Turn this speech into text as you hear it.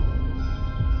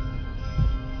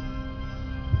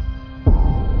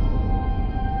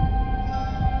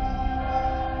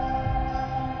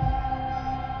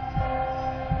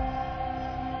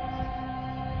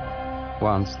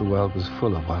Once the world was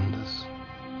full of wonders,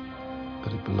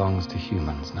 but it belongs to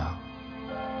humans now.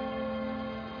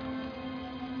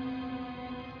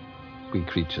 We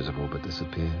creatures have all but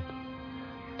disappeared.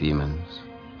 Demons,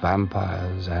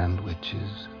 vampires, and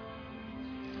witches,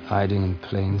 hiding in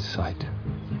plain sight,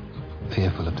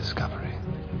 fearful of discovery,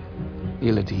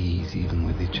 ill at ease even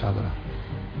with each other.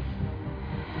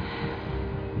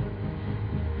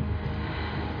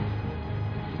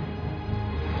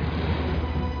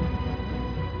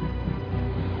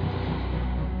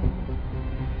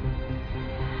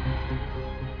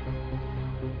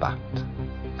 But,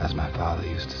 as my father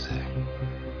used to say,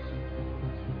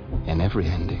 in every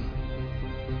ending,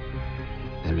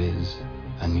 there is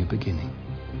a new beginning.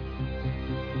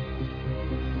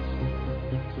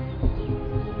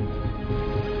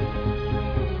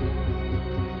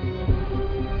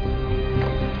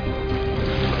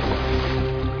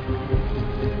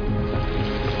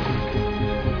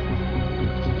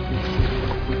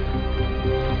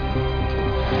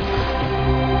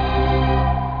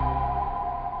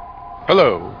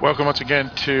 Hello, welcome once again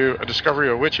to A Discovery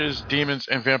of Witches, Demons,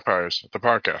 and Vampires, the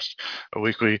podcast, a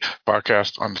weekly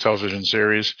podcast on the television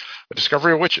series A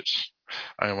Discovery of Witches.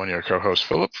 I am one of your co-hosts,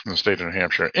 Philip, from the state of New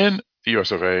Hampshire in the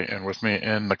US of A, and with me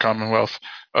in the Commonwealth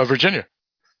of Virginia.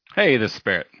 Hey, this is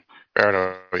Barrett. Barrett,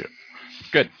 how are you?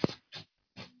 Good.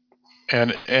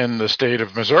 And in the state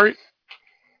of Missouri.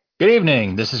 Good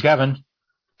evening, this is Kevin.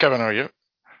 Kevin, how are you?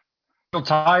 Still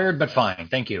tired, but fine,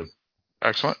 thank you.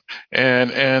 Excellent.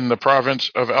 And in the province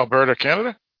of Alberta,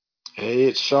 Canada? Hey,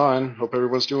 it's Sean. Hope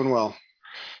everyone's doing well.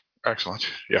 Excellent.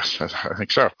 Yes, I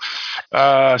think so.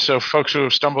 So folks who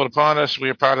have stumbled upon us,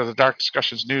 we are part of the Dark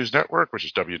Discussions News Network, which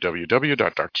is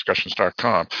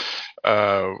www.darkdiscussions.com,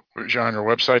 genre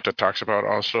website that talks about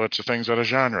all sorts of things that are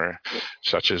genre,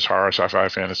 such as horror, sci-fi,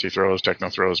 fantasy, thrillers, techno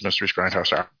thrillers, mysteries,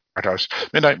 grindhouse, art house,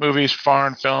 midnight movies,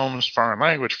 foreign films, foreign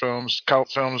language films, cult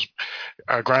films,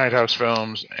 grindhouse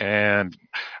films, and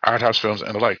art house films,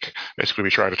 and the like. Basically, we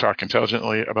try to talk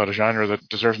intelligently about a genre that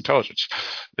deserves intelligence.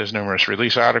 There's numerous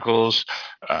release articles,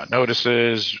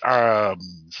 notices,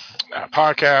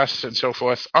 podcasts, and so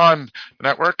forth on the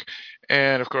network.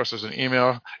 And, of course, there's an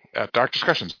email at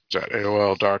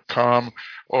darkdiscussions@aol.com,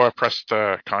 or press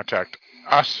the Contact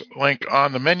Us link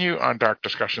on the menu on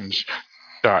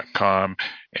darkdiscussions.com,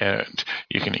 and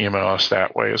you can email us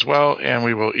that way as well, and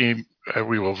we will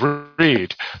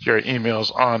read your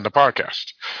emails on the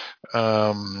podcast.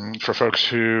 For folks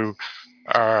who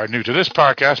are new to this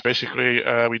podcast, basically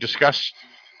we discuss,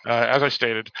 as I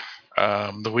stated,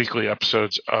 the weekly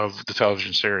episodes of the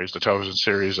television series. The television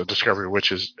series of Discovery of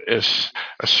Witches is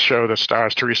a show that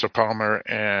stars Teresa Palmer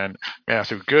and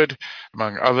Matthew Goode,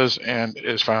 among others, and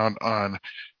is found on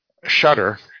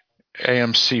Shudder,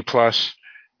 AMC Plus,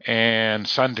 and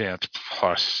Sundance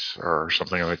Plus, or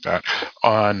something like that,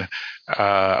 on,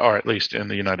 or at least in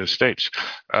the United States.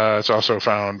 It's also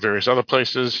found various other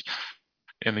places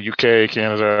in the UK,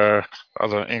 Canada,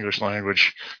 other English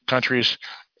language countries,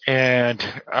 and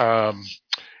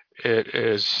it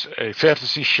is a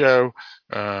fantasy show.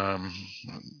 Though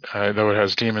it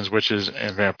has demons, witches,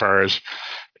 and vampires,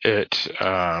 it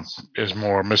is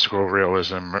more mystical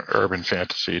realism, urban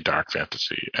fantasy, dark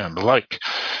fantasy, and the like.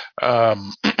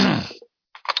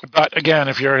 But again,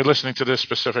 if you're listening to this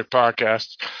specific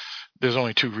podcast, there's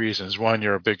only two reasons. One,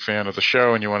 you're a big fan of the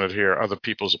show and you wanted to hear other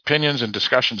people's opinions and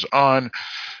discussions on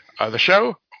the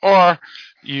show, or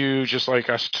you just like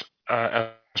us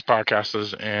as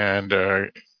podcasters and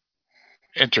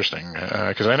interesting.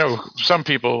 Because I know some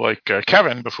people, like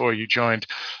Kevin, before you joined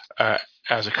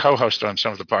as a co-host on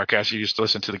some of the podcasts, you used to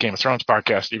listen to the Game of Thrones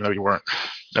podcast, even though you weren't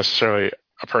necessarily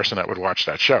a person that would watch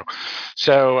that show.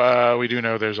 So we do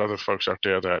know there's other folks out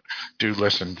there that do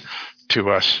listen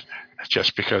to us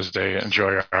just because they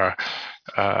enjoy our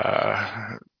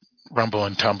rumble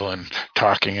and tumble and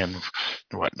talking and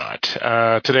whatnot.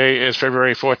 Today is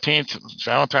February 14th,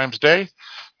 Valentine's Day.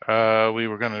 We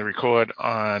were going to record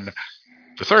on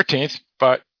the 13th,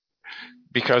 but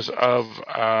because of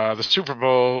the Super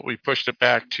Bowl, we pushed it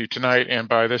back to tonight, and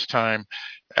by this time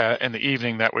in the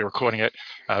evening that we're recording it,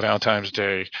 Valentine's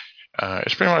Day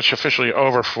is pretty much officially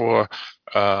over for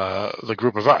the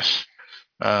group of us.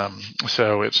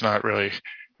 So it's not really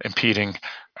impeding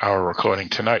our recording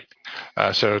tonight.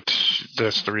 So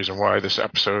that's the reason why this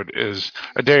episode is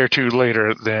a day or two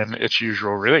later than its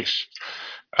usual release.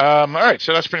 All right,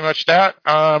 so that's pretty much that.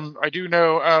 I do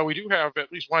know we do have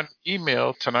at least one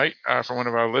email tonight from one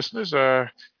of our listeners. And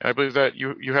I believe that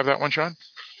you have that one, Sean?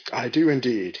 I do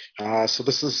indeed. So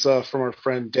this is from our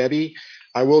friend Debbie.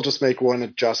 I will just make one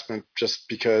adjustment just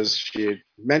because she had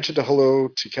mentioned a hello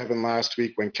to Kevin last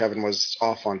week when Kevin was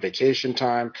off on vacation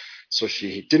time. So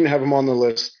she didn't have him on the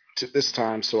list this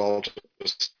time, so I'll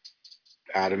just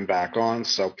add him back on.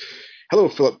 So hello,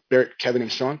 Philip, Barrett, Kevin,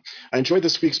 and Sean. I enjoyed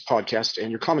this week's podcast and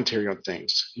your commentary on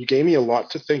things. You gave me a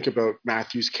lot to think about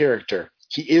Matthew's character.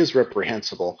 He is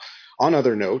reprehensible. On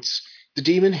other notes, the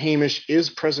demon Hamish is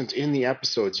present in the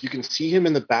episodes. You can see him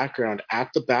in the background at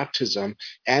the baptism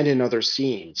and in other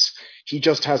scenes. He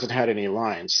just hasn't had any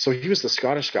lines. So he was the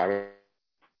Scottish guy.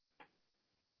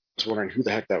 I was wondering who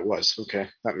the heck that was. Okay,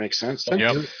 that makes sense. Then.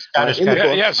 Yep. In the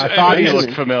book, Yes, I thought he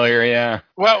looked familiar. Yeah.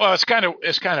 Well, it's kind of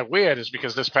weird, is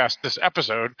because this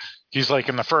episode, he's like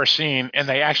in the first scene, and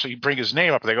they actually bring his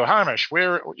name up. They go, Hamish,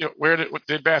 where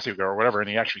did Matthew go, or whatever, and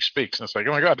he actually speaks, and it's like,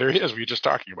 oh my God, there he is. We were just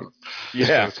talking about him.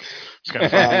 Yeah. So it's kind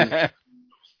of fun.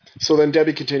 So then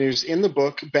Debbie continues, in the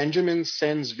book, Benjamin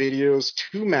sends videos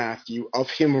to Matthew of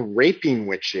him raping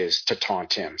witches to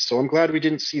taunt him. So I'm glad we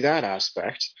didn't see that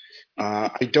aspect.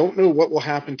 I don't know what will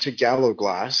happen to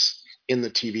Gallowglass in the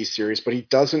TV series, but he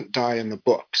doesn't die in the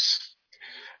books.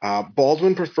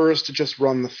 Baldwin prefers to just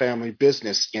run the family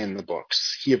business in the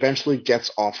books. He eventually gets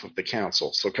off of the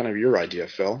council. So kind of your idea,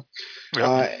 Phil.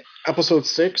 Yep. Episode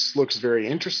 6 looks very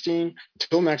interesting.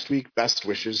 Until next week, best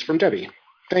wishes from Debbie.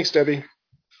 Thanks, Debbie.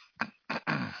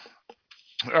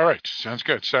 All right, sounds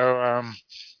good. So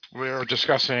we were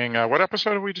discussing what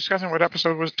episode are we discussing? What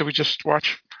episode did we just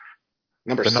watch?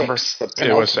 Number 6.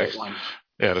 It was 6. One.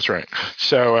 Yeah, that's right.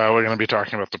 So we're going to be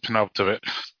talking about the penultimate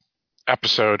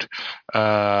episode,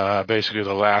 basically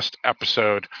the last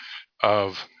episode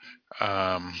of,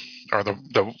 or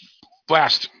the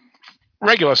last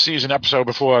regular season episode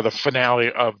before the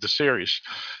finale of the series.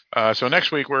 So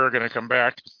next week we're going to come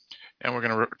back and we're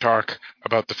going to talk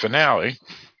about the finale.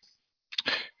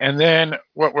 And then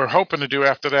what we're hoping to do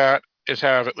after that is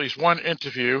have at least one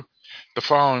interview the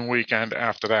following weekend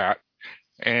after that.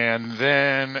 And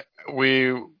then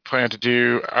we plan to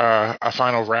do a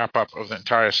final wrap-up of the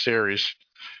entire series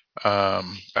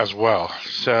as well.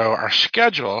 So our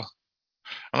schedule,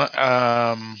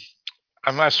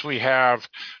 unless we have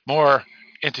more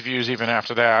interviews even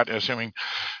after that, assuming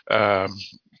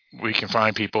we can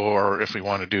find people, or if we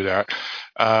want to do that,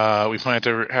 we plan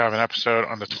to have an episode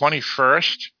on the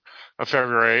 21st of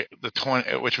February,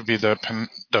 which would be the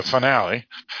finale,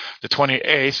 the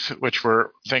 28th, which we're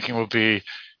thinking will be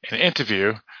an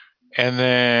interview, and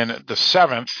then the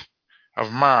 7th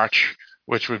of March,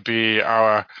 which would be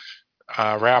our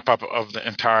wrap-up of the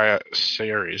entire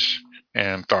series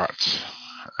and thoughts.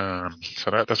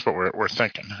 So that's what we're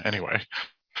thinking anyway.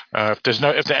 If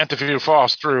the interview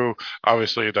falls through,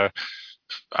 obviously the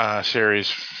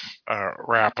series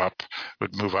wrap-up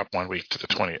would move up 1 week to the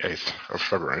 28th of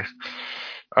February.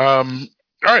 All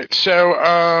right,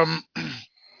 so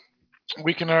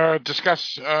we can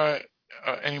discuss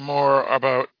any more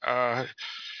about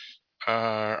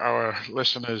our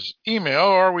listeners' email,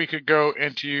 or we could go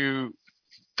into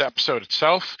the episode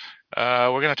itself.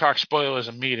 We're going to talk spoilers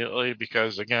immediately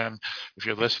because, again, if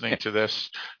you're listening to this,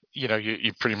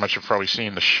 you pretty much have probably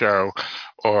seen the show,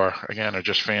 or again are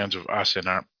just fans of us and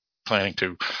aren't planning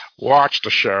to watch the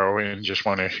show and just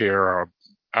want to hear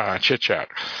our chit chat.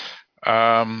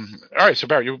 All right, so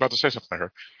Barrett, you were about to say something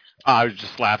here. I was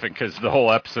just laughing because the whole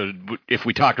episode, if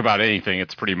we talk about anything,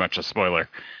 it's pretty much a spoiler.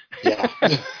 Yeah.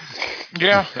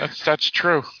 Yeah, that's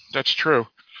true. That's true.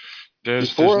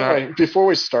 Before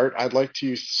we start, I'd like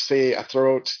to say a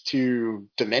throw out to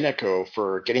Domenico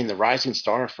for getting the Rising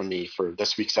Star from me for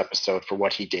this week's episode for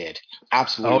what he did.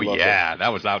 Absolutely. Oh, yeah, that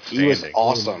was outstanding. He was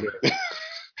awesome.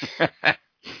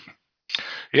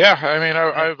 Yeah, I mean,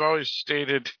 I've always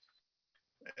stated,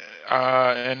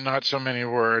 in not so many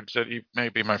words, that he may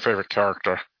be my favorite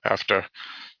character after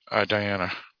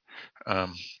Diana.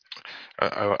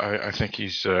 I think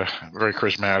he's very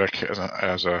charismatic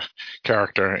as a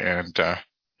character, and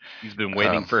he's been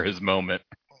waiting for his moment.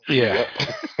 Yeah,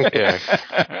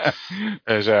 yeah,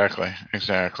 exactly.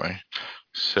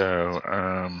 So,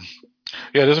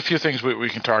 yeah, there's a few things we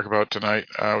can talk about tonight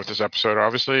with this episode.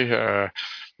 Obviously,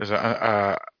 there's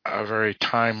a very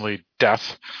timely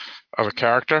death of a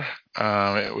character.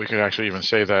 We could actually even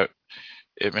say that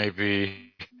it may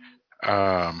be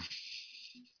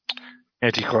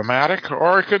anticlimactic,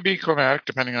 or it could be climatic,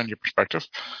 depending on your perspective.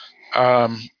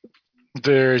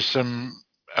 There's some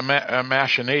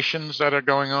machinations that are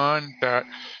going on that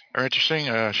are interesting.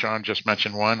 Sean just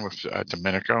mentioned one with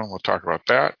Domenico, and we'll talk about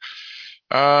that.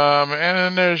 And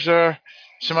then there's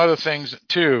some other things,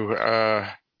 too,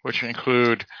 which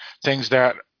include things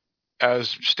that,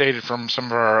 as stated from some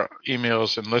of our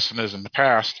emails and listeners in the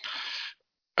past,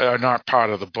 are not part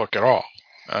of the book at all,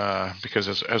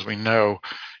 because as we know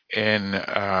in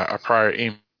a prior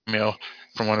email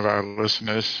from one of our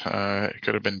listeners, it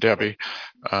could have been Debbie,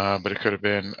 but it could have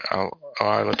been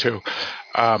Lila too.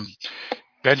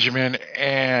 Benjamin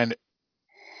and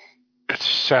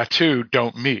Satu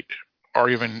don't meet or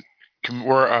even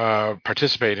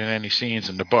participate in any scenes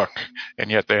in the book, and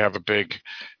yet they have a big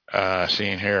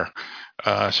scene here.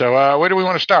 So where do we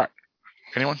want to start?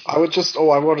 Anyone? I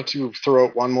wanted to throw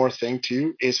out one more thing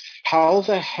too, is how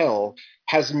the hell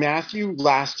has Matthew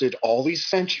lasted all these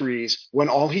centuries when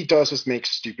all he does is make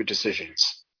stupid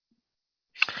decisions?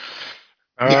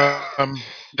 This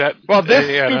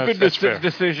stupid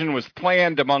decision was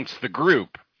planned amongst the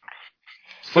group.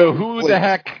 So who the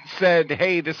heck said,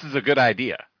 "Hey, this is a good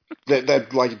idea"?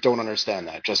 That like don't understand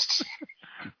that. Just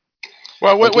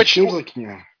well, like, which seems like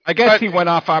yeah. I guess he went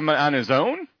off on his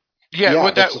own. Yeah.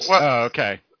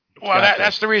 Okay. Well, gotcha.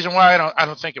 That's the reason why I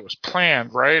don't think it was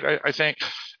planned, right?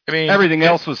 I mean everything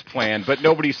else was planned, but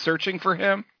nobody's searching for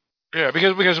him. Yeah,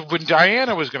 because when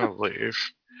Diana was going to leave,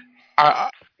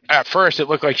 at first it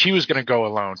looked like she was going to go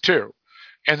alone too,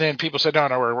 and then people said, "No,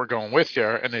 we're going with you,"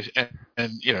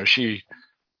 and you know she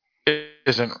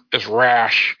isn't as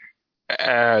rash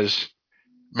as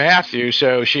Matthew,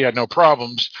 so she had no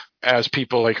problems as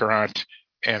people like her aunt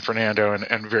and Fernando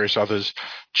and various others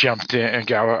jumped in, and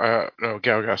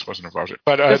Galgas wasn't involved.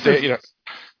 But yeah,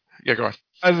 go on.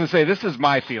 I was going to say, this is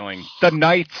my feeling. The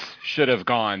Knights should have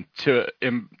gone to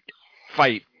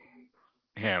fight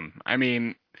him. I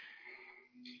mean,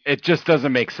 it just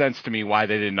doesn't make sense to me why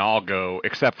they didn't all go,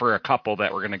 except for a couple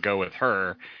that were going to go with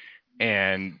her.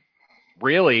 And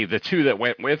really, the two that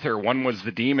went with her, one was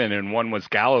the demon and one was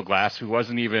Gallowglass, who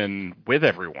wasn't even with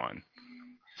everyone.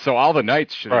 So all the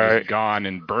Knights should have gone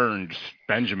and burned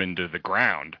Benjamin to the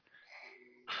ground.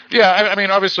 Yeah, I mean,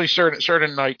 obviously,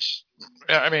 certain Knights.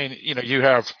 I mean, you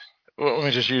have. Well, let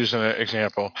me just use an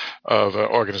example of an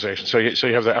organization. So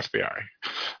you have the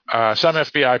FBI. Some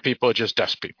FBI people are just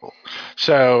desk people.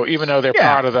 So even though they're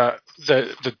part of the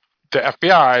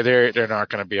FBI, they're not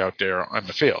going to be out there on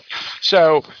the field.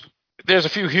 So there's a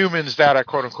few humans that are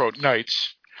quote unquote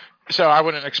Knights. So I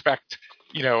wouldn't expect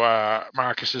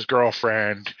Marcus's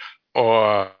girlfriend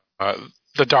or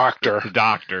the doctor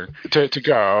to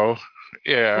go.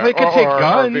 Yeah, well, they could take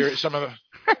guns. Some of the.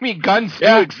 I mean, guns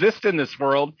do exist in this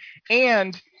world,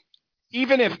 and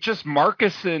even if just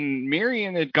Marcus and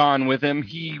Miriam had gone with him,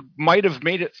 he might have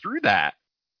made it through that.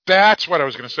 That's what I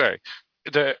was going to say.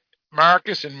 The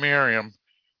Marcus and Miriam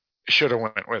should have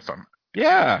went with him.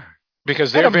 Yeah.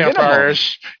 Because they're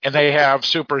vampires, and they have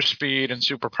super speed and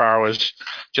superpowers,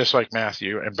 just like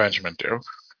Matthew and Benjamin do.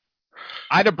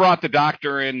 I'd have brought the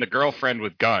doctor and the girlfriend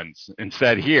with guns and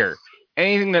said, "Here,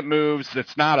 anything that moves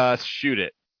that's not us, shoot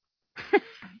it."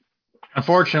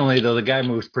 Unfortunately, though, the guy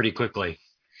moves pretty quickly.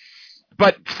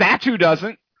 But Satu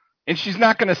doesn't, and she's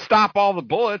not going to stop all the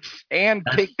bullets and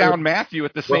take down Matthew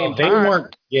at the same time.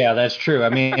 Yeah, that's true. I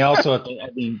mean, also,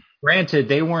 granted,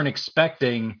 they weren't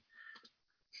expecting.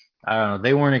 I don't know.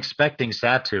 They weren't expecting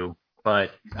Satu,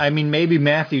 but I mean, maybe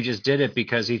Matthew just did it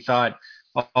because he thought,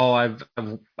 "Oh, I've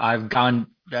taken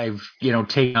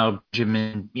out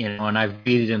Benjamin, and I've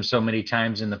beaten him so many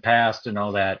times in the past and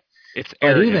all that." It's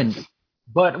arrogance.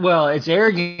 It's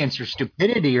arrogance or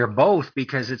stupidity or both,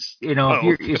 because it's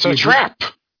it's a trap.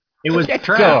 It was a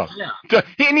trap. Yeah.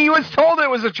 And he was told it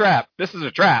was a trap. This is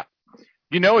a trap.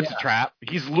 It's a trap.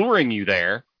 He's luring you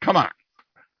there. Come on.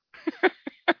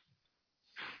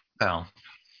 Well.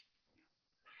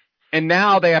 And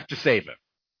now they have to save him.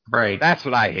 Right. That's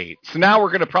what I hate. So now we're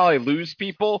going to probably lose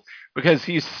people because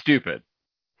he's stupid.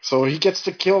 So he gets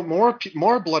to kill more.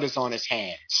 More blood is on his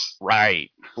hands. Right.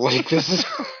 Like this is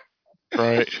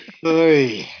right.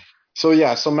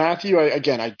 So Matthew,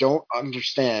 I don't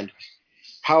understand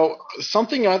how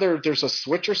either there's a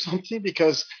switch or something,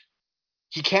 because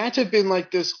he can't have been like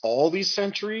this all these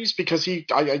centuries, because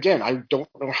I don't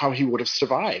know how he would have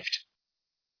survived.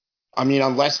 I mean,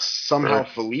 unless somehow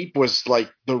Philippe was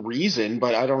like the reason,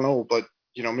 but I don't know. But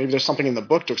maybe there's something in the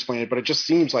book to explain it. But it just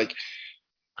seems like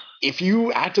if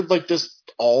you acted like this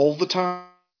all the time,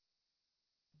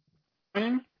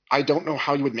 I don't know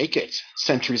how you would make it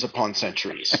centuries upon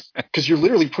centuries, because you're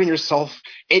literally putting yourself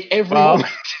at every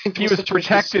moment. He was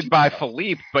protected by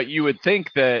Philippe, but you would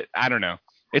think that, I don't know.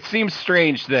 It seems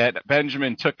strange that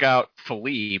Benjamin took out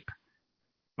Philippe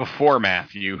before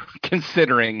Matthew,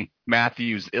 considering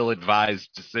Matthew's ill-advised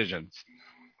decisions.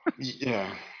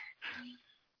 Yeah.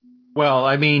 Well,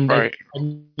 I mean,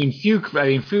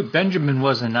 Benjamin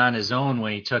wasn't on his own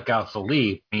when he took out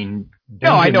Philippe. I mean,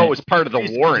 I know it was part of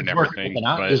the war and everything. He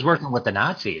was working with the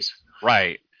Nazis.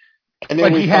 Right. And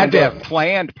then But we he had found to out, have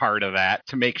planned part of that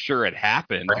to make sure it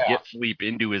happened, to get Philippe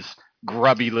into his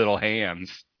grubby little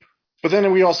hands. but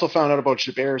then we also found out about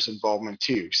Jabert's involvement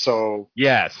too. So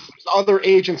Yes. there's other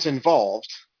agents involved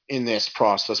in this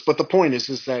process. But the point is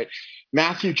that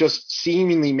Matthew just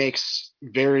seemingly makes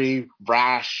very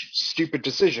rash, stupid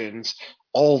decisions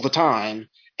all the time.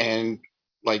 And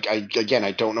like, I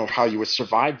don't know how you would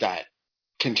survive that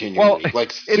continually. Well,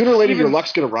 like sooner or later, your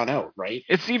luck's going to run out, right?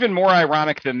 It's even more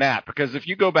ironic than that, because if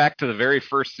you go back to the very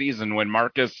first season when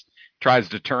Marcus tries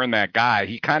to turn that guy,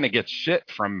 he kind of gets shit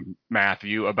from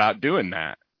Matthew about doing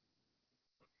that.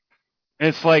 And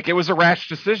it's like, it was a rash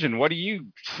decision. What are you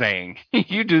saying?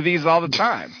 You do these all the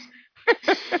time.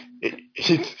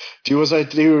 Do as I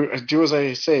do as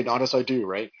I say, not as I do,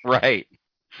 right? Right.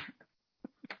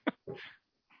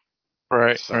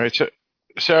 Right. So- Right.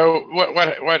 So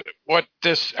what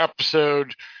this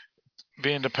episode,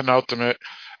 being the penultimate,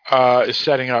 is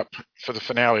setting up for the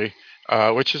finale,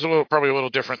 which is probably a little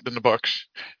different than the books,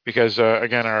 because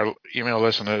again, our email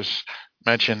listeners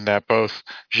mentioned that both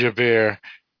Joubert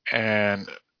and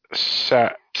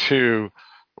Satu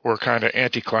were kind of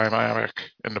anticlimactic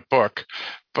in the book,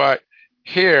 but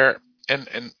here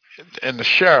in the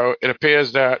show, it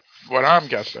appears that what I'm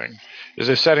guessing is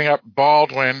they're setting up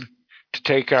Baldwin to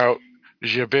take out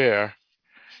Joubert,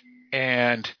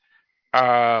 and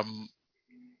the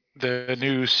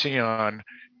new Sion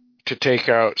to take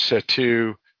out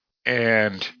Satu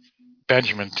and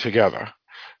Benjamin together,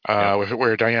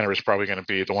 where Diana is probably going to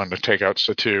be the one to take out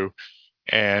Satu,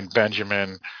 and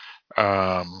Benjamin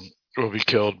will be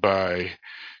killed by,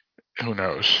 who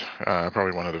knows,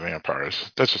 probably one of the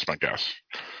vampires. That's just my guess.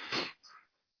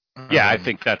 Yeah, I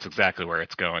think that's exactly where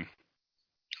it's going.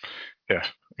 Yeah,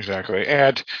 exactly.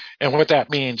 And what that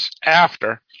means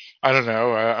after, I don't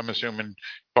know. I'm assuming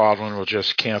Baldwin will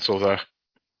just cancel the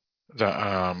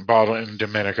Baldwin,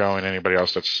 Domenico, and anybody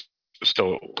else that's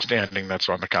still standing that's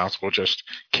on the council will just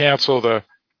cancel the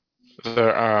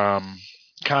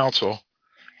council,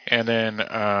 and then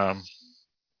I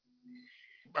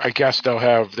guess they'll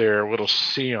have their little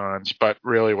Sions, but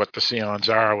really what the Sions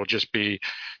are will just be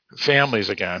families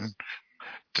again,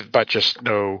 but just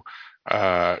no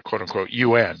quote unquote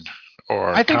UN or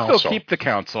I think council. they'll keep the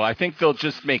council. I think they'll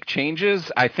just make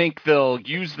changes. I think they'll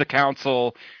use the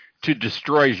council to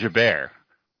destroy Joubert.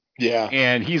 Yeah.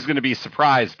 And he's going to be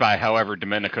surprised by however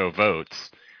Domenico votes,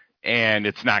 and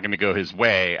it's not going to go his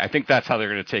way. I think that's how they're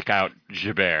going to take out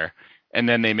Joubert. And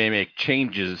then they may make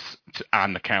changes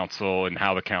on the council and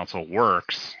how the council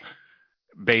works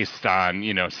based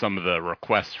on, some of the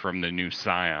requests from the new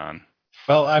Scion.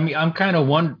 Well, I mean, I'm kind of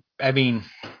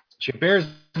Joubert's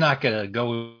not going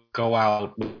to go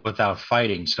out without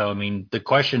fighting. So, I mean, the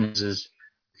question is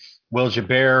will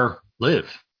Joubert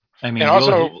live? I mean, and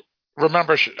also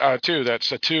remember too that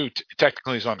Satu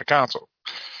technically is on the council,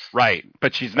 right?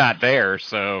 But she's not there,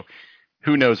 so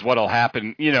who knows what'll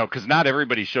happen? Because not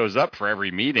everybody shows up for every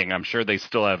meeting. I'm sure they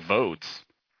still have votes.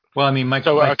 Well, I mean,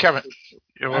 Kevin,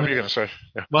 what were you going to say?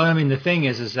 Yeah. Well, I mean, the thing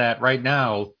is that right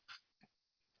now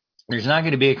there's not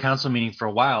going to be a council meeting for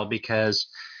a while because,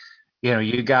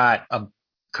 you got a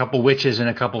couple witches and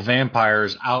a couple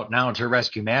vampires out now to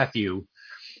rescue Matthew,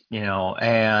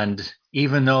 and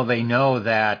even though they know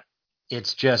that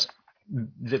it's just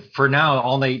for now,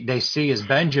 all they see is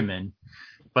Benjamin,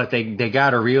 but they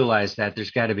got to realize that there's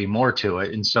got to be more to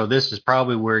it. And so this is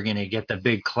probably where we're going to get the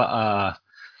big,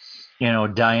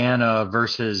 Diana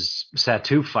versus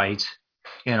Satu fight,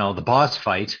 the boss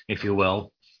fight, if you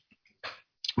will.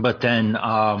 But then,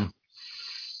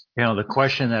 the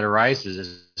question that arises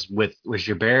is with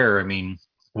Joubert, I mean,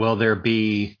 will there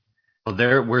be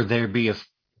a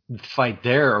fight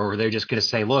there, or are they just going to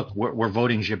say, look, we're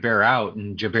voting Joubert out,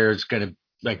 and Joubert's going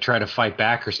to try to fight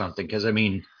back or something? Because I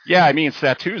mean,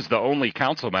 Satu's the only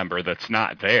council member that's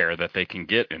not there that they can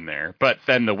get in there. But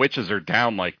then the witches are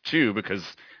down 2 because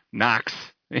Knox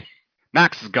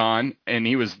is gone, and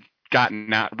he was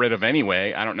gotten rid of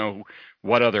anyway. I don't know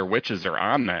what other witches are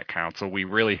on that council. We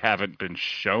really haven't been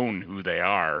shown who they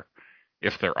are,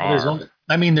 if there are.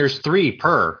 There's 3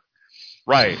 per.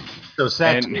 Right. So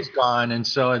Satu's gone, and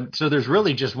so there's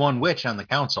really just one witch on the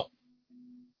council.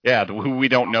 Yeah, who we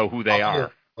don't know who they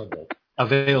are.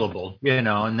 Available,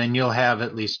 and then you'll have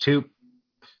at least 2,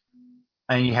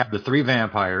 and you have the 3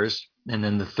 vampires, and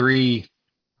then the 3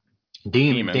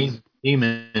 demons,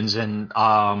 and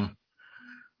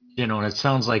and it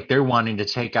sounds like they're wanting to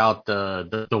take out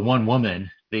the one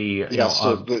woman, the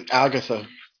Agatha.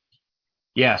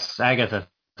 Yes, Agatha.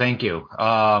 Thank you.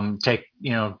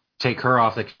 Take her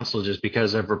off the council just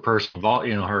because of her personal,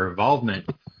 her involvement.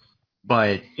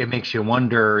 But it makes you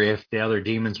wonder if the other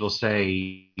demons will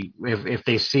say, if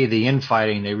they see the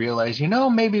infighting, they realize,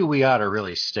 maybe we ought to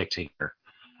really stick together.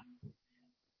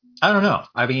 I don't know.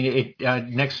 I mean,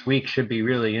 next week should be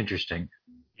really interesting.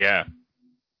 Yeah.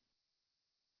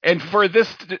 And for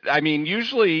this, I mean,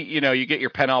 usually, you get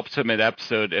your penultimate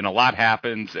episode and a lot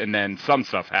happens, and then some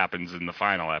stuff happens in the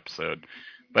final episode.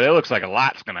 But it looks like a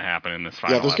lot's going to happen in this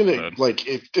final episode. Yeah, there's going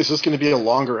to, is this going to be a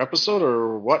longer episode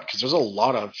or what? Because there's a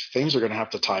lot of things are going to have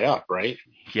to tie up, right?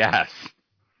 Yes.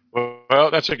 Well,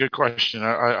 that's a good question.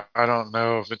 I don't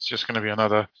know if it's just going to be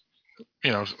another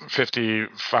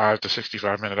 55 to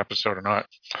 65-minute episode or not.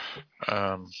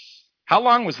 How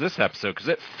long was this episode? Because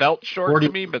it felt short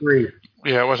to me, but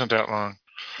yeah, it wasn't that long.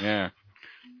 Yeah,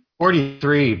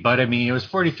 43. But I mean, it was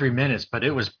 43 minutes, but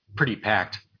it was pretty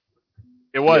packed.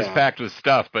 It was packed with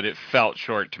stuff, but it felt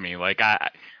short to me. Like I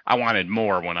wanted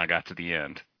more when I got to the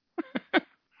end.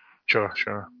 Sure.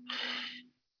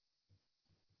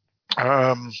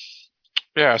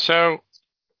 Yeah. So,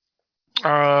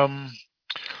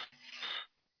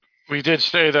 we did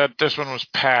say that this one was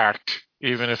packed,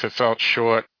 even if it felt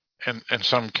short, and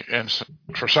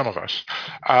for some of us.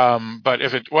 But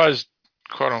if it was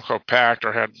quote unquote packed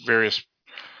or had various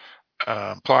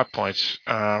plot points,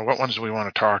 what ones do we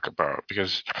want to talk about?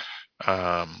 Because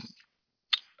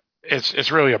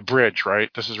it's really a bridge, right?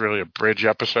 This is really a bridge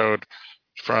episode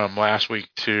from last week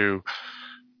to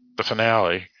the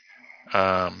finale.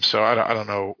 So I don't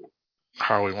know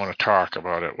how we want to talk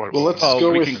about it. Well, let's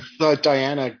go with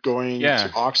Diana going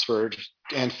to Oxford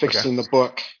and fixing the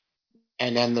book,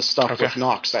 and then the stuff with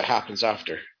Knox that happens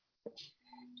after.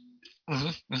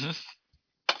 Mm-hmm.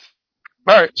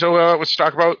 All right, so let's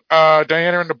talk about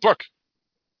Diana and the book.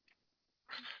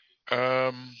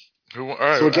 So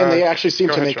again, they actually seem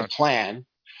to make a plan.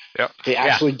 Yeah. They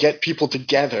actually get people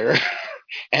together,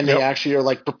 and they actually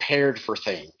are prepared for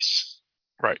things.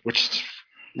 Right. Which,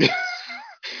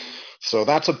 so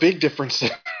that's a big difference than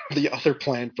the other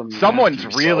plan from someone's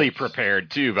Matthew, really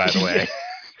prepared too, by the way.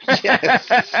 Yes.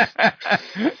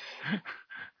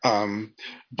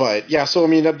 But yeah, so I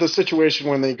mean, the situation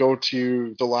when they go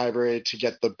to the library to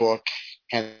get the book,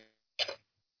 and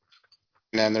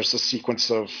then there's the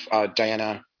sequence of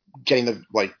Diana getting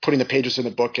putting the pages in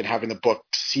the book and having the book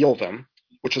seal them,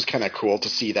 which was kind of cool to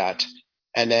see that.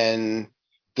 And then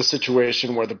the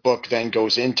situation where the book then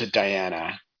goes into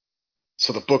Diana.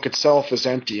 So the book itself is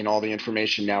empty and all the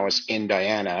information now is in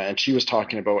Diana. And she was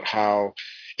talking about how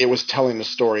it was telling the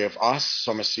story of us.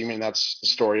 So I'm assuming that's the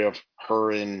story of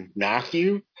her and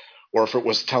Matthew, or if it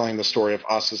was telling the story of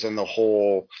us as in the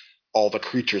whole, all the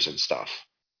creatures and stuff.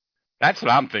 That's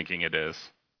what I'm thinking it is.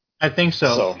 I think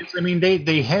so. I mean,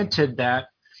 they hinted that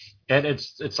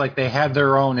it's like they had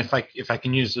their own. If I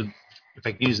can use the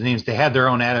names, they had their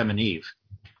own Adam and Eve.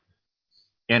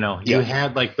 You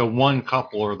had the one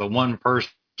couple or the one person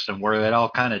where it all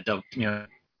kind of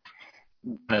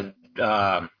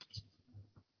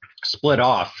split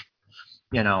off,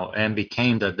 and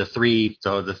became the three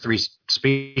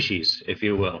species, if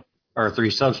you will, or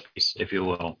three subspecies, if you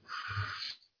will.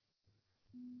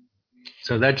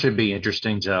 So that should be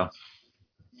interesting to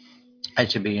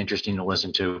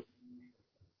listen to.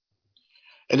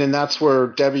 And then that's where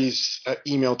Debbie's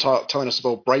email telling us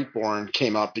about Brightborn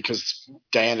came up, because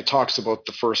Diana talks about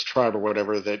the first tribe or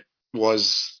whatever that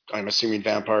was, I'm assuming,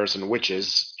 vampires and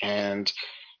witches, and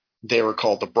they were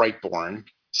called the Brightborn.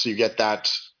 So you get that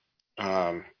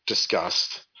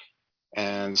discussed.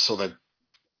 And so that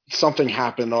something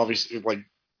happened, obviously,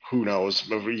 who knows,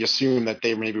 but we assume that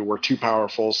they maybe were too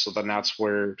powerful. So then that's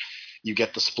where you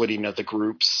get the splitting of the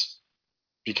groups,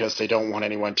 because they don't want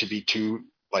anyone to be too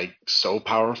so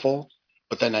powerful.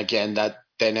 But then again, that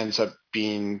then ends up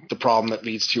being the problem that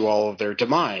leads to all of their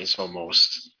demise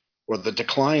almost, or the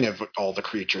decline of all the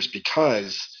creatures,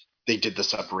 because they did the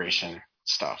separation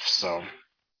stuff. So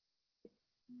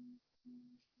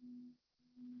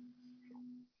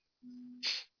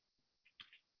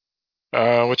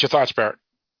what's your thoughts, Barrett?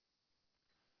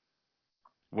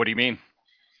 What do you mean?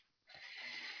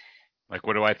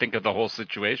 What do I think of the whole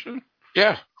situation?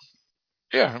 Yeah,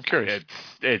 I'm curious.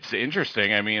 It's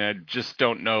interesting. I mean, I just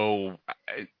don't know.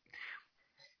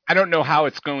 I don't know how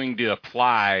it's going to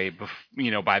apply.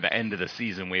 By the end of the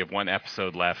season, we have one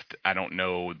episode left. I don't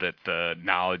know that the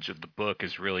knowledge of the book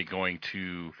is really going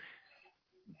to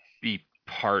be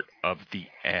part of the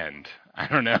end. I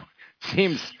don't know.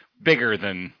 Seems bigger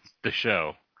than the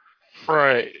show.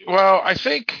 Right. Well, I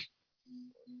think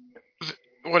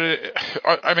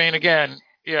again,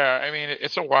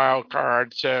 it's a wild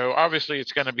card, so obviously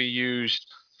it's going to be used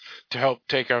to help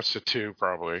take out Satu,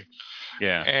 probably.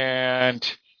 Yeah.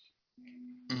 And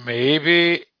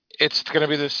maybe it's going to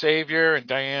be the savior, and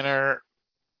Diana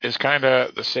is kind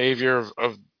of the savior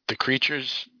of the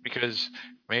creatures, because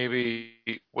maybe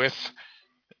with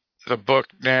the book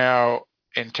now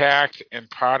intact and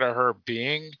part of her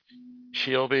being,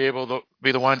 she'll be able to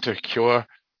be the one to cure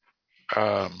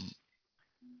the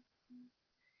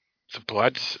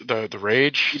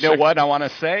rage. You know what I want to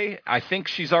say? I think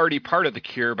she's already part of the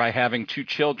cure by having 2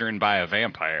 children by a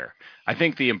vampire. I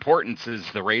think the importance is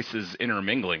the races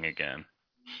intermingling again.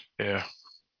 Yeah.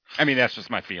 I mean, that's just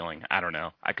my feeling. I don't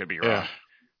know. I could be wrong.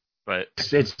 But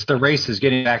it's the races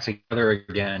getting back together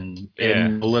again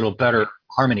in a little better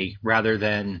harmony, rather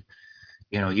than,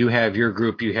 you have your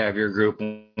group,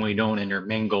 and we don't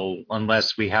intermingle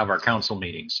unless we have our council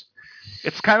meetings.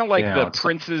 It's kind of like the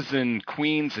princes and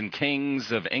queens and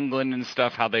kings of England and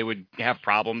stuff, how they would have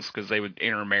problems because they would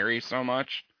intermarry so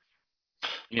much.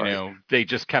 You know, they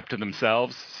just kept to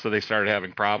themselves, so they started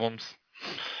having problems.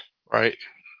 Right.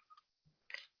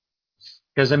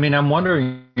 Because, I'm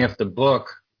wondering if the book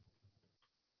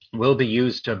will be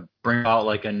used to bring out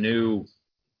like a new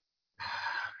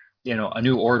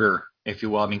order, if you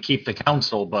will. Keep the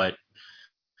council, but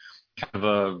kind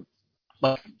of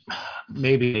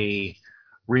maybe a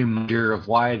reminder of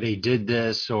why they did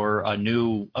this, or a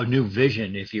new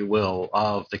vision, if you will,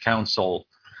 of the council,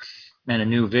 and a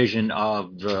new vision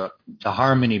of the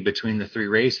harmony between the 3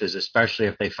 races, especially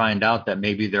if they find out that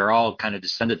maybe they're all kind of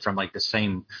descended from like the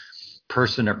same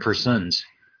person or persons,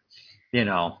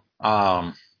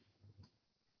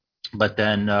 but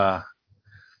then,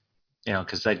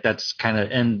 because that's kind of,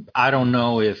 and I don't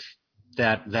know if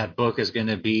that book is going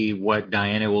to be what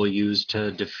Diana will use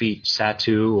to defeat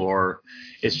Satu, or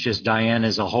it's just Diana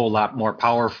is a whole lot more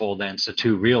powerful than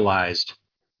Satu realized.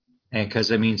 And because,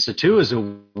 Satu is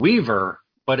a weaver,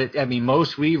 but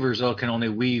most weavers can only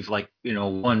weave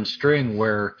one string,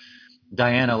 where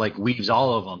Diana weaves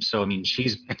all of them. So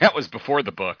that was before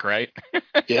the book, right?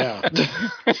 Yeah.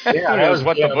 That was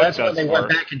what the book that's does when they went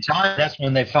back in time. That's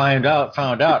when they found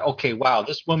out. Okay, wow,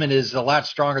 this woman is a lot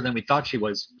stronger than we thought she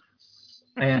was.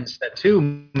 And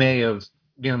Satu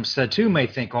may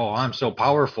think, oh, I'm so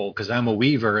powerful because I'm a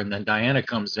weaver, and then Diana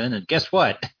comes in, and guess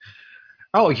what?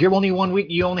 Oh, you're only 1 week.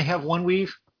 You only have 1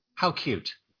 weave. How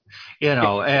cute,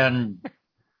 and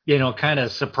kind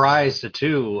of surprised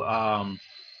Satu.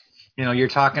 You're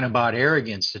talking about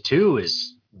arrogance. Satu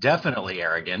is definitely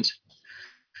arrogant.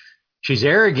 She's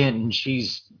arrogant and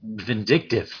she's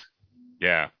vindictive.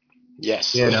 Yeah.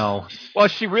 Yes. Well,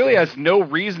 she really has no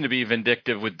reason to be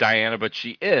vindictive with Diana, but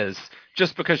she is,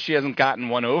 just because she hasn't gotten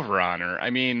one over on her.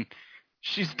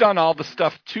 She's done all the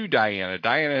stuff to Diana.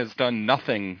 Diana has done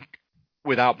nothing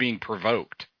without being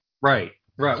provoked. Right.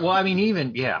 Well, and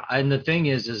the thing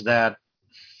is that,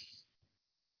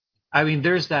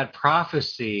 there's that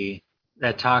prophecy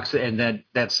that talks, and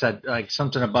that said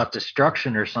something about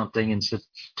destruction or something, and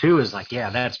Satu is like,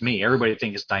 yeah, that's me. Everybody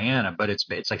thinks it's Diana, but it's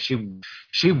like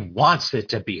she wants it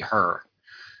to be her,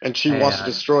 and she wants to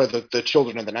destroy the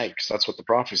children of the night, because that's what the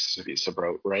prophecy is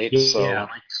about, right? Yeah,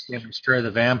 destroy the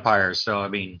vampires. So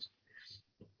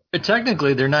but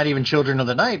technically they're not even children of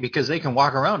the night, because they can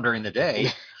walk around during the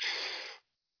day.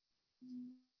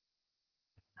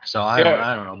 So I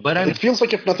don't know, but it feels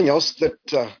like, if nothing else, that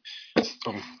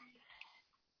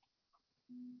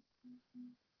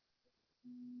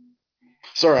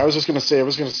sorry, I was going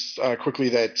to quickly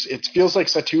that it feels like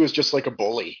Satu is just like a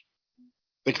bully.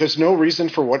 There's no reason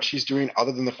for what she's doing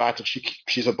other than the fact that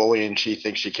she's a bully and she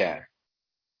thinks she can.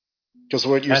 Because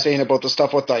what you're saying about the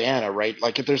stuff with Diana, right?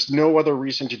 If there's no other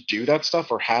reason to do that stuff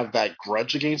or have that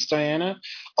grudge against Diana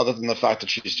other than the fact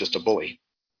that she's just a bully.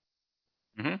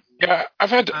 Mm-hmm. Yeah, I've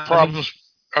had problems.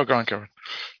 Go on, Kevin.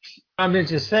 I'm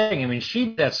just saying, she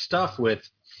did that stuff with,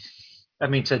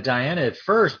 to Diana at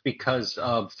first because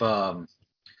of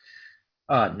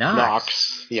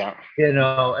Nox. Yeah.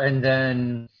 And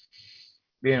then,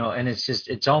 and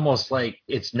it's almost like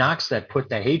it's Nox that put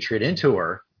the hatred into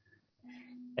her.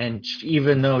 And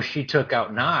even though she took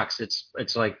out Nox,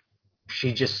 it's like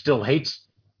she just still hates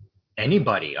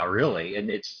anybody, really. And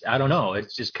I don't know,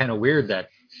 it's just kind of weird that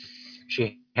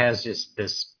she has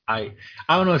this I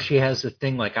don't know if she has the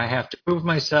thing like I have to prove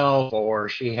myself, or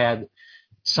she had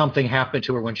something happen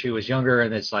to her when she was younger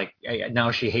and it's like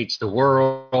now she hates the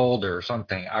world or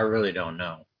something. I really don't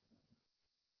know.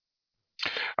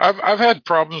 I've had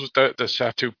problems with the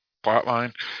Satu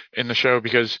plotline in the show,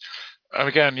 because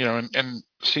again, in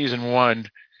season 1,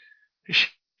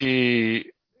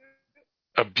 she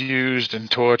abused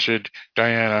and tortured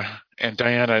Diana, and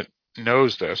Diana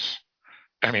knows this.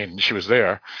 She was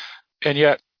there, and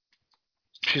yet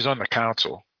she's on the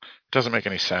council. It doesn't make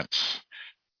any sense.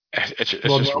 It's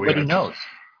Well, just nobody weird. knows.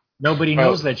 Nobody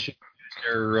Well, knows that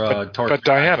they're tortured. But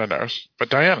Diana knows.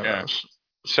 Yeah. knows.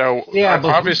 So Yeah,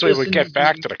 but obviously, who we get listens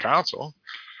back to- to the council.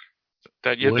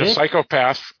 That Would the it?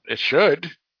 psychopath, it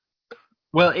should.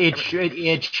 Well, it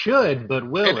should, but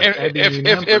will it? I mean,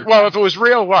 If it was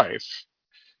real life,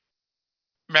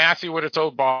 Matthew would have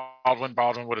told Baldwin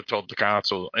would have told the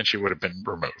council, and she would have been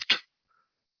removed.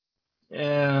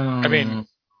 I mean,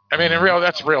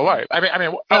 that's real life.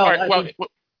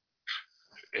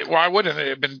 Why wouldn't it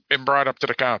have been brought up to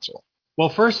the council? Well,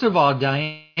 first of all,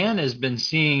 Diane has been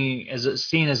seen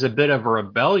as a bit of a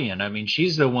rebellion. I mean,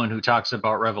 she's the one who talks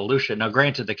about revolution. Now,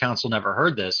 granted, the council never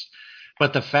heard this,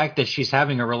 but the fact that she's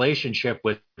having a relationship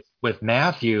with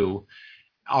Matthew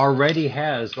already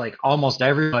has like almost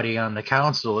everybody on the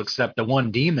council except the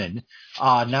one demon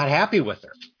not happy with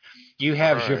her. You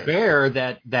have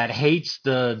Jabert that hates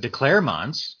the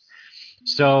Clairmonts.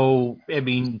 So, I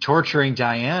mean, torturing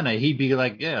Diana, he'd be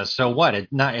like, yeah, so what?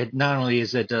 It not only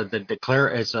is it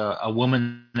it's a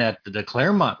woman that the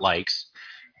Clairmont likes,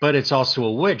 but it's also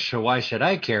a witch. So why should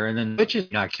I care? And then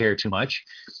witches not care too much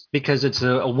because it's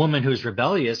a woman who's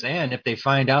rebellious. And if they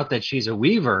find out that she's a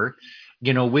weaver,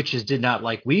 witches did not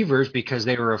like weavers because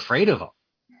they were afraid of them.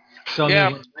 So, I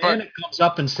mean, when Diana comes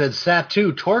up and says,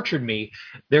 Satu tortured me,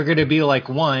 they're going to be like,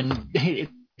 one,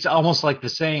 it's almost like the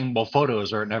saying, well,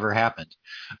 photos or it never happened.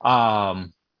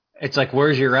 It's like,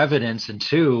 where's your evidence? And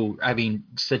two, I mean,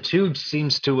 Satu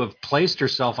seems to have placed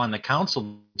herself on the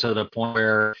council to the point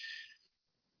where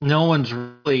no one's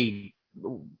really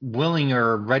willing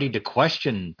or ready to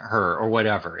question her or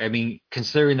whatever. I mean,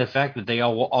 considering the fact that they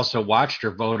all also watched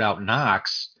her vote out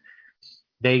Knox,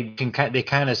 they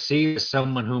kind of see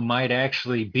someone who might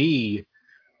actually be,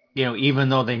 even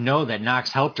though they know that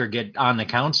Knox helped her get on the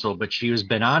council, but she has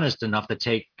been honest enough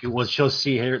to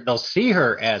they'll see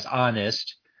her as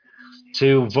honest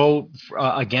to vote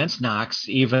against Knox,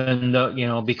 even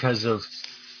though, because of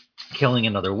killing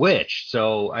another witch.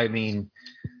 So, I mean,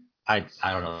 I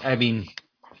don't know. I mean,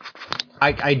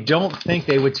 I don't think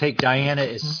they would take Diana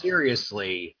as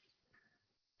seriously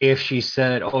if she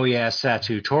said, oh yeah,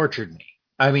 Satu tortured me.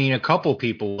 I mean, a couple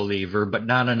people believe her, but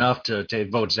not enough to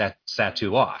vote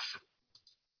Satu off.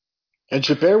 And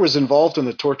Jabert was involved in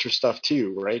the torture stuff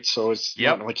too, right? So it's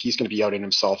not like he's going to be outing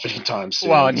himself anytime soon.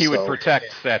 Well, and he would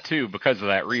protect Satu because of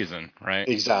that reason, right?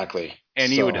 Exactly.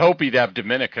 And he would hope he'd have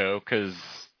Domenico because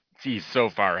he so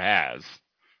far has.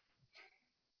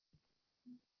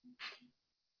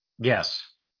 Yes.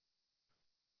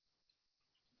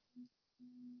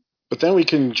 But then we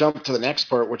can jump to the next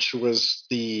part, which was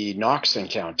the Knox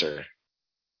encounter.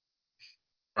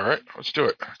 All right, let's do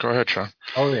it. Go ahead, Sean.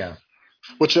 Oh yeah.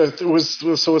 Which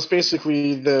it's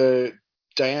basically the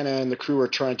Diana and the crew are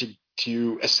trying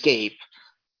to escape,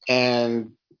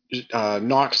 and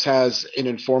Knox has an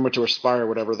informant or spy or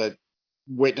whatever that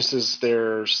witnesses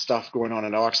their stuff going on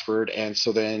in Oxford, and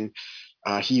so then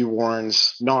he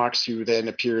warns Knox, who then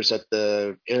appears at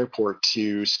the airport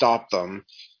to stop them,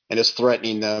 and is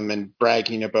threatening them and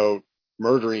bragging about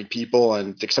murdering people,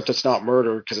 and except it's not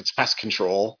murder because it's pest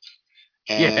control.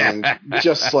 And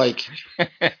just like,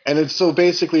 and it's so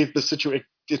basically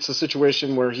it's a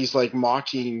situation where he's like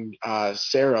mocking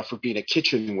Sarah for being a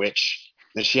kitchen witch,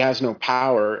 and she has no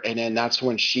power, and then that's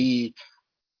when she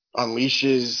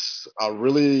unleashes a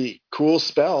really cool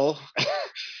spell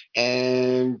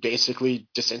and basically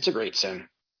disintegrates him.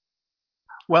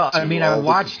 Well, I mean, I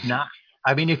watched Knox.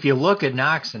 I mean, if you look at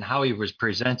Knox and how he was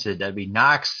presented, I mean,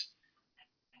 Knox,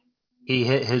 he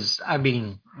hit his. I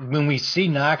mean, when we see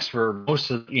Knox for most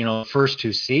of the first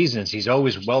two seasons, he's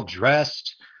always well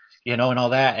dressed, and all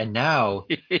that. And now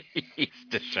he's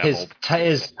disheveled.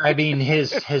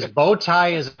 His bow tie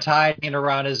is tied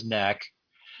around his neck.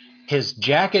 His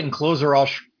jacket and clothes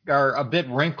are a bit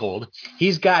wrinkled.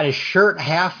 He's got his shirt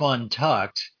half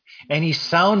untucked, and he's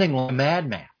sounding like a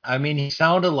madman. I mean, he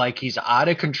sounded like he's out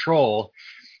of control.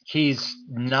 He's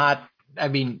not. I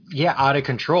mean, out of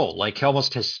control, like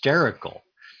almost hysterical.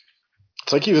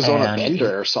 It's like he was on a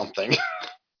bender or something.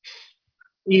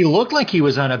 He looked like he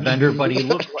was on a bender, but he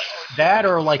looked like that,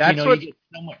 or like you get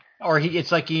someone, or it's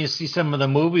like you see some of the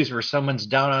movies where someone's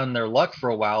down on their luck for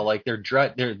a while, like their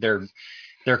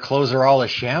clothes are all a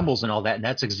shambles and all that, and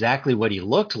that's exactly what he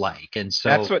looked like. And so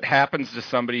that's what happens to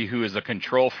somebody who is a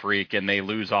control freak and they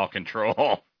lose all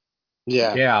control.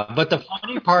 Yeah. But the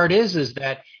funny part is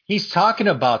that he's talking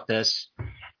about this,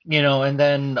 and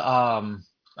then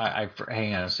I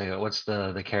hang on a second. What's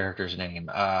the character's name?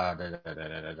 The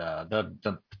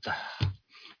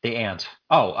aunt.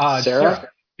 Oh,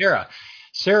 Sarah.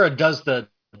 Sarah does the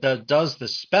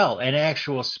spell, an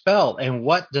actual spell. And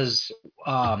what does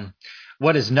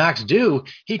what does Nox do?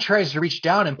 He tries to reach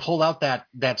down and pull out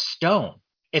that stone.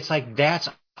 It's like that's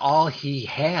all he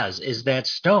has is that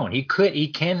stone. He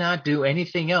cannot do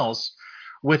anything else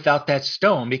without that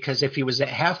stone, because if he was a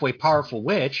halfway powerful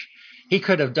witch, he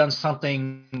could have done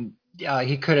something.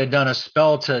 He could have done a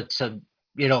spell to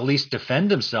at least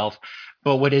defend himself.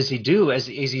 But what does he do? As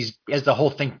the whole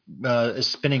thing is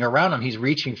spinning around him, he's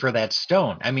reaching for that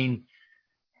stone. I mean,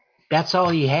 that's all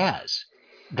he has.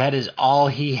 That is all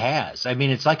he has. I mean,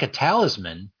 it's like a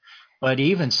talisman, but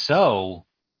even so,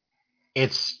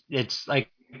 it's like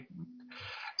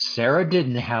Sarah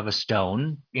didn't have a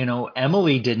stone.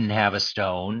 Emily didn't have a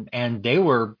stone, and they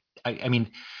were. I mean,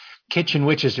 kitchen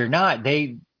witches or not,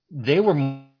 they were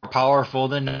more powerful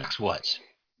than Nox was.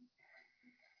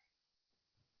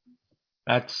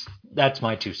 That's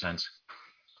my 2 cents.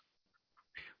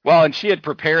 Well, and she had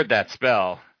prepared that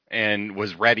spell and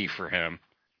was ready for him.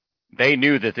 They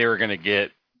knew that they were going to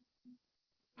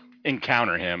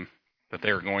encounter him, that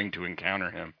they were going to encounter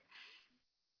him.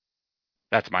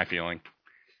 That's my feeling.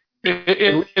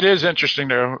 It is interesting,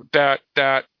 though, that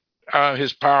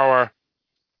his power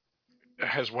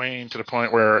has waned to the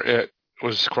point where it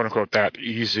was, quote unquote, that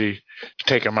easy to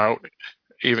take him out,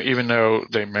 even though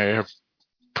they may have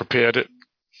prepared it.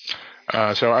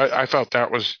 So I felt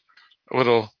that was a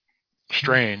little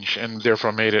strange, and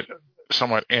therefore made it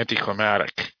somewhat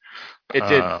anticlimactic. It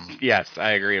did. Yes,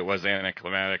 I agree. It was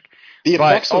anticlimactic, The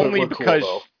but effects of it only were because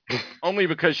cool, only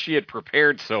because she had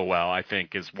prepared so well. I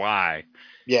think is why.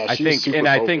 yeah, I she was think, super and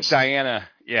I think focused. Diana.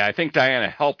 Yeah, I think Diana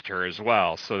helped her as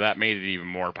well, so that made it even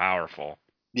more powerful.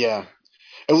 Yeah.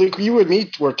 And Luke, you and me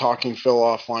were talking, Phil,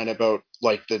 offline about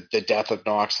like the death of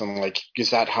Nox, and like,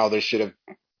 is that how they should have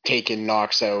taken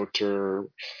Nox out,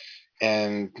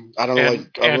 and I don't know,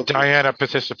 and Diana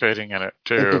participating in it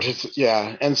too.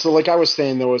 Yeah. And so like I was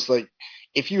saying, there was like,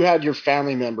 if you had your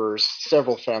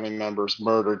several family members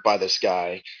murdered by this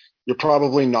guy, you're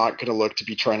probably not going to look to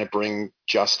be trying to bring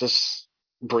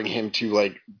him to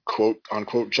like quote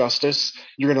unquote justice.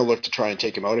 You're going to look to try and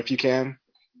take him out if you can,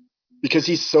 because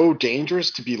he's so dangerous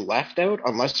to be left out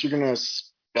unless you're going to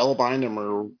spellbind him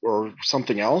or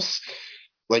something else.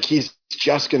 Like, he's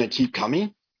just going to keep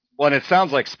coming. Well, and it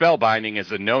sounds like spellbinding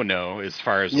is a no-no as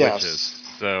far as witches.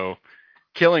 So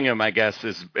killing him, I guess,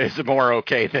 is more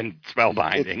okay than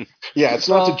spellbinding. It's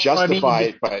not to justify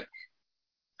it, but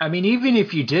I mean, even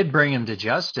if you did bring him to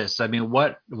justice, I mean,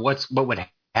 what would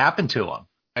happen to him?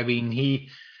 I mean,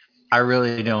 I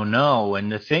really don't know.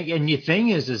 And the thing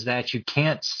is that you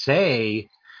can't say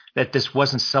that this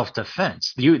wasn't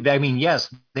self-defense. I mean,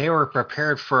 yes, they were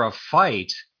prepared for a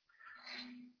fight,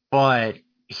 but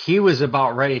he was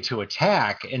about ready to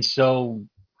attack, and so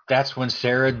that's when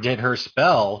Sarah did her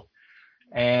spell.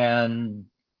 And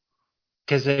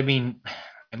because I mean,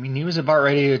 he was about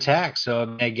ready to attack,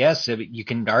 so I guess you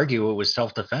can argue it was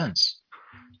self-defense.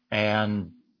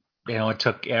 And it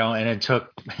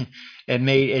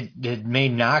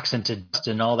made Nox into dust,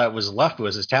 and all that was left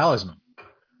was his talisman.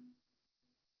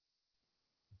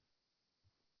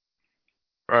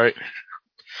 Right.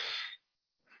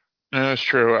 No, that's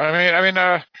true.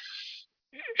 I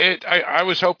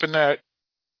was hoping that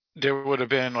there would have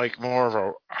been like more of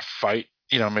a fight.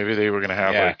 Maybe they were going to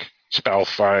have like spell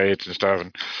fights and stuff.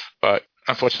 But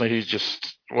unfortunately, he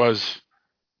just was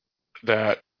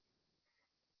that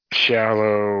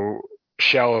shallow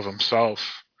shell of himself,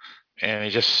 and he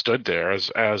just stood there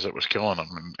as it was killing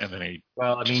him. And then he.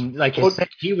 Well, I mean, like I said,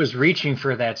 he was reaching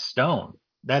for that stone.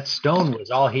 That stone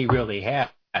was all he really had.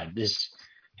 That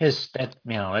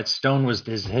stone was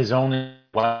his only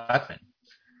weapon.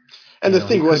 And the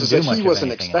thing was that he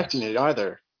wasn't expecting it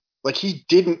either. Like, he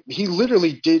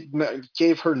literally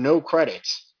gave her no credit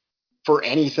for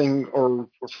anything or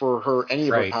for any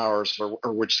of her powers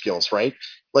or witch skills, right?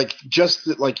 Like, just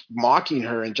like mocking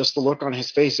her, and just the look on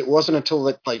his face. It wasn't until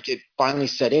it finally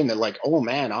set in that, like, oh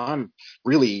man, I'm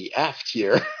really effed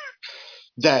here.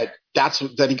 that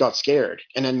he got scared.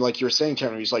 And then, like you were saying,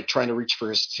 Cameron, he's like trying to reach for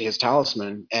his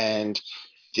talisman, and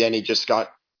then he just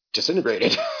got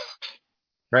disintegrated.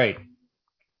 Right.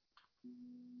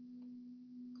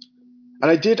 And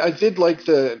I did like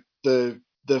the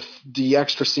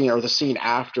extra scene, or the scene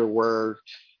after, where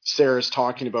Sarah's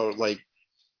talking about like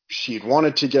she'd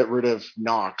wanted to get rid of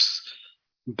Nox,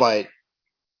 but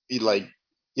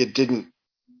it didn't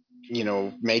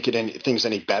make things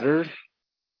any better.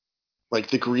 Like,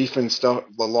 the grief and stuff,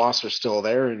 the loss are still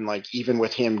there, and like even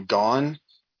with him gone,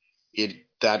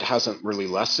 that hasn't really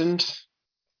lessened.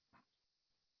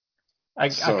 I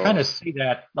kind of see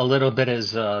that a little bit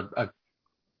as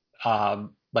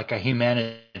like a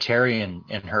humanitarian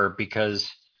in her, because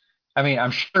I mean,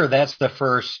 I'm sure that's the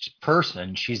first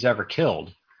person she's ever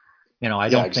killed. I Yeah,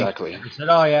 don't think exactly. she said,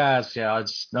 "Oh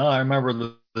it's no." I remember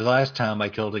the last time I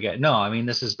killed a guy. No, I mean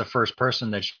this is the first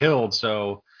person that she killed,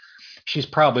 so she's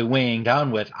probably weighing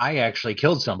down with, "I actually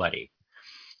killed somebody,"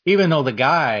 even though the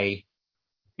guy,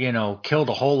 killed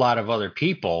a whole lot of other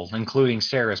people, including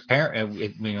Sarah's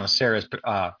parent. Sarah's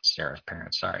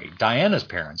parents. Sorry, Diana's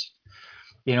parents.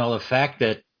 The fact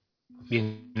that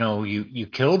you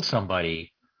killed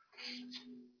somebody.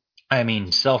 I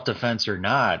mean, self defense or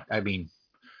not.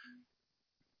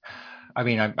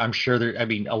 I'm sure there. I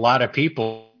mean, a lot of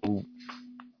people who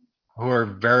are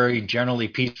very generally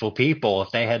peaceful people,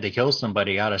 if they had to kill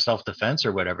somebody out of self defense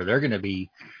or whatever, they're going to be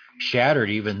shattered.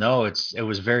 Even though it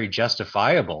was very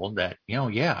justifiable that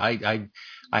yeah,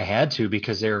 I had to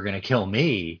because they were going to kill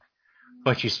me.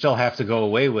 But you still have to go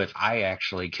away with, I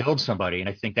actually killed somebody, and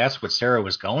I think that's what Sarah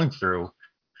was going through.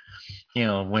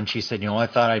 When she said, I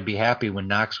thought I'd be happy when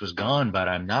Knox was gone, but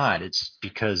I'm not. It's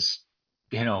because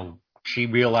she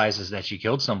realizes that she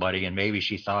killed somebody, and maybe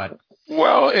she thought,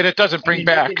 Well, and it doesn't bring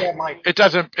back. maybe that might. It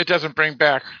doesn't bring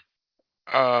back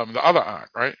the other aunt,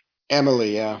 right?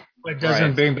 Emily, yeah. It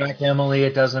doesn't bring back Emily.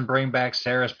 It doesn't bring back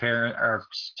Sarah's parent, or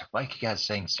why you guys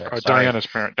saying Sarah? Sorry, Diana's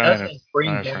parent. it doesn't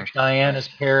bring back Diana's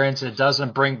parents. It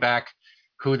doesn't bring back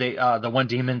who the one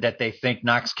demon that they think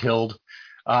Knox killed.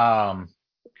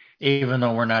 Even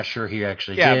though we're not sure he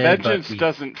actually did. Yeah, vengeance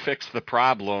doesn't fix the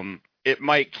problem. It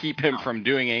might keep him from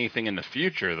doing anything in the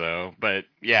future, though. But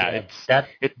it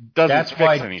doesn't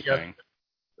fix anything.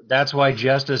 That's why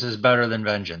justice is better than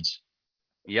vengeance.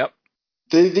 Yep.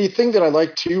 The thing that I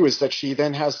like too is that she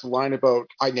then has the line about,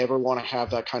 I never want to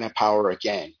have that kind of power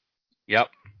again. Yep.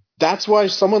 That's why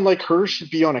someone like her should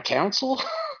be on a council.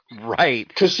 Right.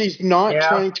 Because she's not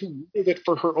trying to wield it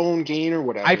for her own gain or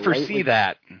whatever. I foresee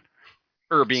that.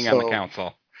 Her being on the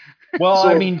council. Well,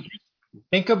 I mean,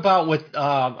 think about what.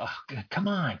 Come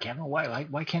on, Kevin.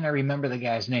 Why can't I remember the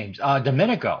guy's names?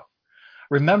 Domenico.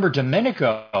 Remember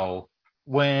Domenico?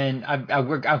 When I'm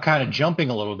kind of jumping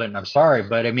a little bit, and I'm sorry,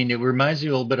 but I mean, it reminds me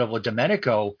a little bit of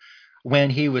Domenico when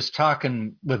he was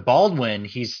talking with Baldwin.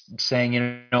 He's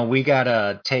saying, we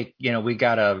gotta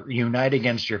unite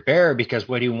against your bear because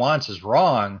what he wants is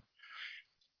wrong.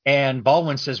 And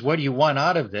Baldwin says, "What do you want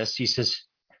out of this?" He says,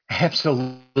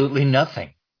 "Absolutely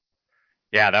nothing."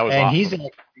 Yeah, that was awesome.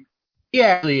 He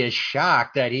actually is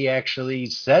shocked that he actually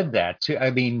said that too. I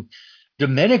mean,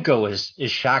 Domenico is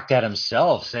shocked at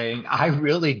himself, saying, "I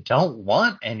really don't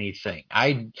want anything.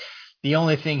 The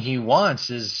only thing he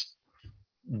wants is,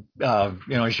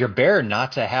 Gilbert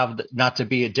not to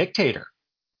be a dictator,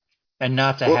 and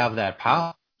not to have that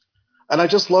power." And I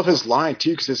just love his line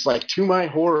too, because it's like, to my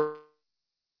horror,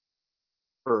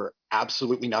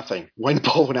 absolutely nothing. When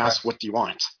Baldwin asks, "What do you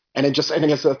want?" And I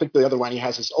think the other line he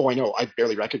has is, "Oh, I know, I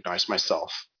barely recognize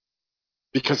myself."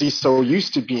 Because he's so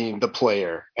used to being the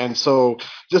player. And so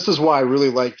this is why I really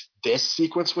liked this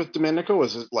sequence with Domenico.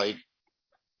 It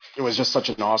was just such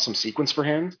an awesome sequence for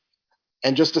him.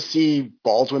 And just to see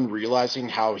Baldwin realizing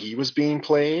how he was being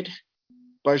played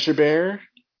by Gilbert.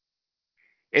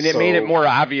 And it made it more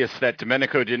obvious that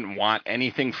Domenico didn't want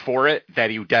anything for it, that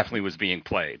he definitely was being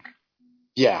played.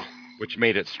 Yeah. Which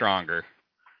made it stronger.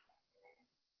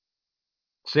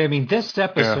 So, I mean, this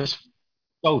episode is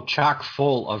so chock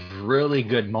full of really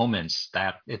good moments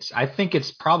that I think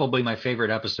it's probably my favorite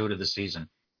episode of the season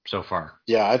so far.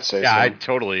 Yeah, I'd say so. Yeah, I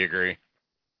totally agree.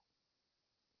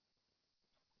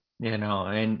 And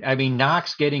I mean,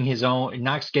 Knox getting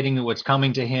what's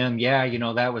coming to him.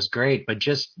 Yeah, that was great. But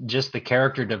just the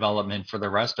character development for the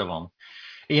rest of them.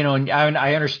 And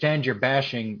I understand you're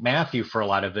bashing Matthew for a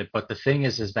lot of it, but the thing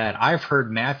is that I've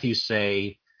heard Matthew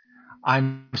say,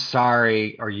 "I'm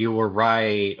sorry," or "You were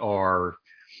right," or,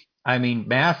 I mean,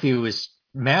 Matthew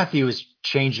is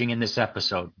changing in this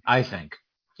episode. I think,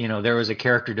 there was a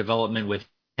character development with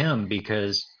him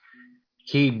because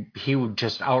he would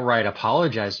just outright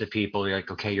apologize to people. You're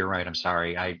like, "Okay, you're right. I'm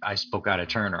sorry. I spoke out of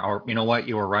turn," or, "You know what?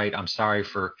 You were right. I'm sorry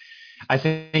for." I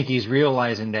think he's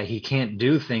realizing that he can't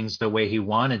do things the way he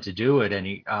wanted to do it, and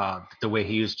the way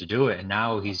he used to do it. And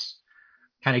now he's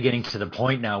kind of getting to the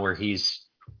point now where he's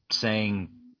saying,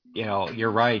 "You're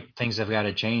right. Things have got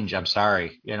to change. I'm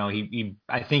sorry."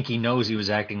 I think he knows he was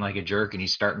acting like a jerk, and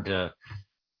he's starting to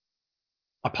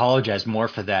apologize more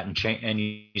for that, and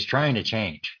he's trying to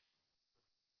change.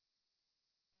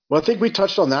 Well, I think we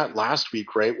touched on that last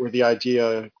week, right? Where the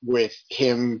idea with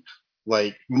him,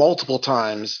 like, multiple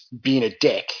times being a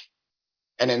dick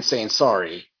and then saying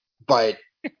sorry, but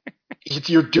if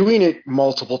you're doing it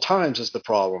multiple times is the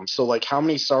problem. So, like, how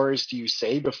many sorries do you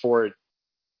say before it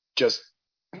just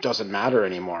doesn't matter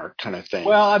anymore, kind of thing.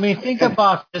 Well, I mean, think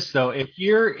about this though. If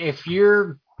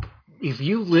you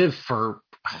live for,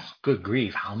 good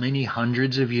grief, how many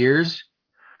hundreds of years?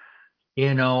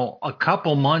 A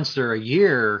couple months or a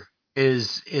year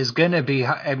is going to be.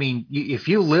 I mean, if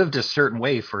you lived a certain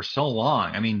way for so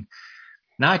long, I mean,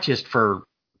 not just for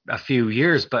a few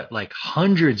years, but like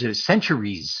hundreds of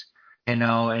centuries, and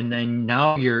then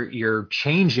now you're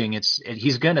changing.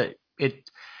 He's gonna it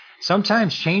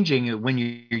sometimes changing when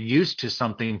you're used to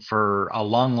something for a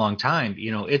long, long time.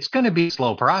 It's going to be a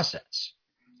slow process.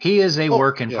 He is a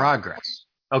work in progress.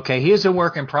 Okay, he is a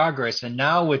work in progress, and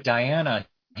now with Diana,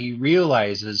 he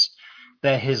realizes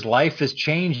that his life has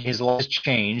changed. His life has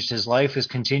changed. His life is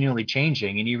continually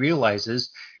changing, and he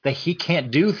realizes that he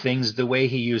can't do things the way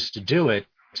he used to do it.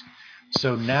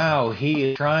 So now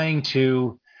he is trying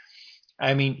to.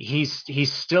 I mean, he's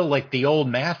still like the old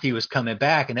Matthew is coming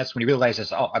back, and that's when he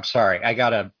realizes, oh, I'm sorry, I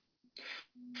gotta.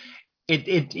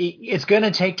 It's going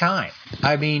to take time.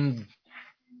 I mean,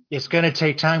 it's going to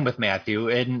take time with Matthew,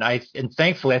 and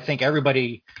thankfully, I think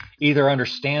everybody either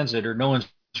understands it or no one's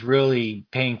really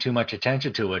paying too much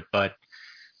attention to it. But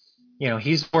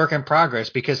he's a work in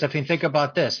progress, because if you think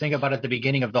about this, think about at the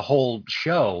beginning of the whole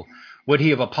show, would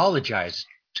he have apologized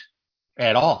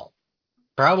at all?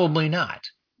 Probably not.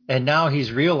 And now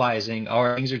he's realizing,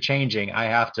 oh, things are changing. I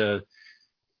have to,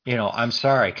 I'm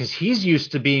sorry, because he's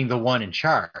used to being the one in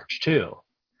charge too.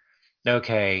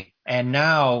 Okay. And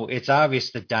now it's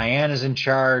obvious that Diana's in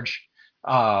charge.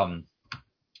 Come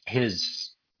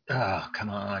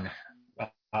on.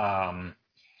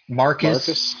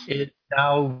 Marcus is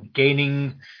now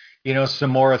gaining, some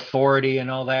more authority and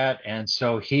all that. And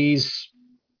so he's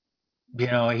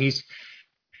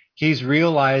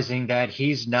realizing that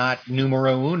he's not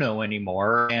numero uno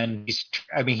anymore. And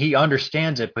he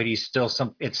understands it, but it's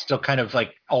still kind of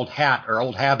like old hat or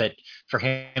old habit for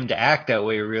him to act that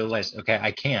way. Realize, okay,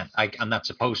 I'm not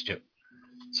supposed to.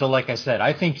 So like I said,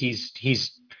 I think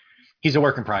he's a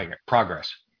work in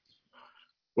progress.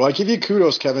 Well, I give you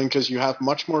kudos, Kevin, because you have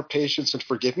much more patience and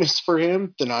forgiveness for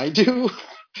him than I do.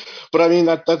 But I mean,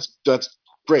 that's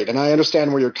great. And I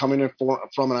understand where you're coming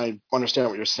from, and I understand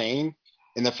what you're saying.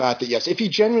 In the fact that, yes, if he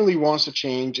genuinely wants to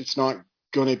change, it's not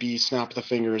going to be snap the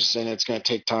fingers, and it's going to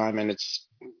take time, and it's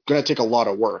going to take a lot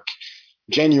of work,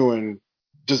 genuine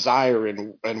desire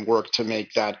and work to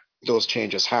make those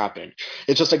changes happen.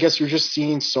 It's just, I guess you're just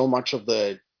seeing so much of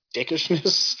the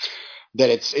dickishness that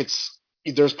it's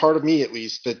there's part of me, at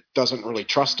least, that doesn't really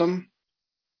trust him,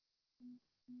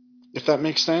 if that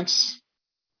makes sense.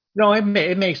 No, it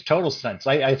makes total sense.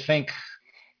 I think,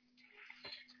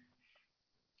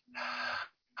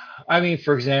 I mean,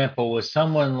 for example, with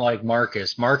someone like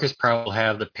Marcus probably will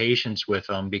have the patience with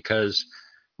him because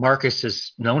Marcus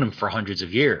has known him for hundreds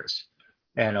of years.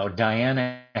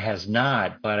 Diana has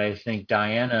not, but I think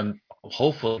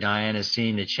hopefully Diana's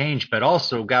seeing the change, but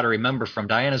also got to remember from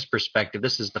Diana's perspective,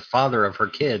 this is the father of her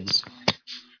kids,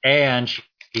 and she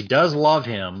does love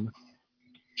him.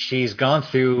 She's gone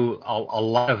through a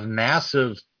lot of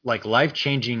massive, like,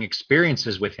 life-changing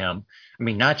experiences with him. I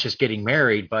mean, not just getting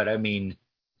married, but I mean,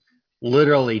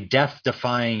 literally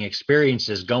death-defying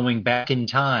experiences, going back in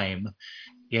time,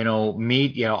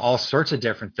 meet, all sorts of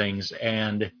different things.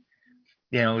 And,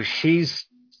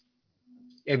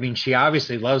 she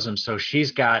obviously loves him. So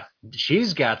she's got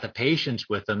the patience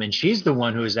with him, and she's the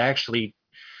one who is actually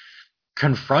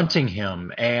confronting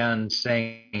him and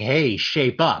saying, hey,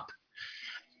 shape up.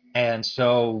 And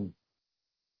so,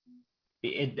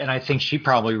 and I think she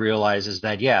probably realizes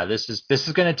that, yeah, this is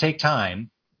going to take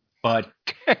time, but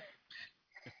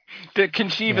can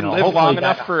she even live long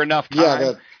enough for enough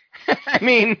time? Yeah, I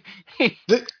mean,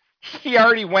 he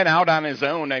already went out on his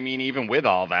own. I mean, even with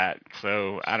all that.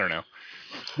 So I don't know.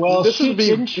 Well,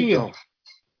 didn't she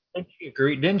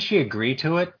agree? Didn't she agree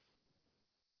to it?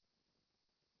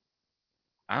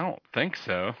 I don't think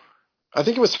so. I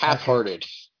think it was half-hearted.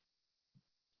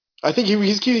 I think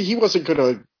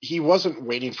he wasn't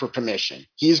waiting for permission.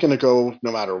 He's going to go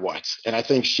no matter what. And I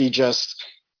think she just,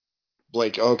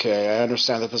 like, okay, I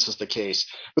understand that this is the case.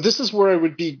 But this is where it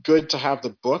would be good to have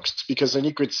the books, because then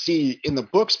you could see in the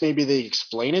books, maybe they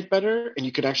explain it better, and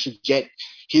you could actually get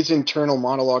his internal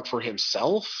monologue for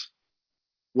himself,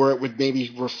 where it would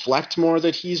maybe reflect more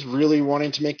that he's really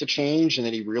wanting to make the change, and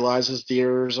that he realizes the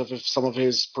errors of some of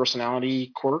his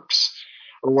personality quirks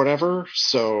or whatever.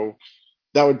 So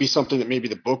that would be something that maybe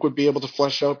the book would be able to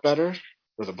flesh out better,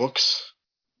 or the books.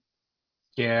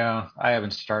 Yeah, I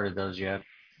haven't started those yet.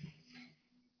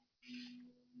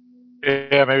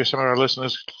 Yeah, maybe some of our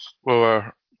listeners will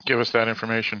give us that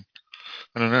information.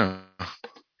 I don't know.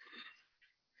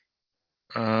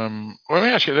 Let me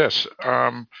ask you this,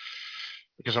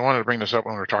 because I wanted to bring this up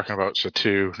when we were talking about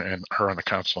Satu and her on the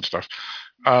council and stuff.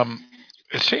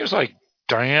 It seems like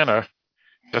Diana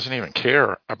doesn't even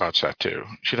care about Satu.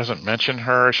 She doesn't mention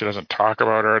her. She doesn't talk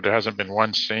about her. There hasn't been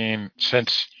one scene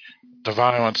since the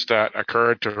violence that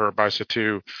occurred to her by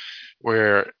Satu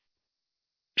where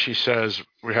she says,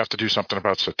 we have to do something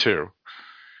about Satu.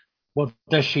 Well,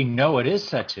 does she know it is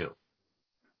Satu?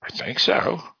 I think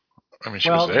so. I mean, she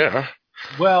was there.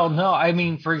 Well, no, I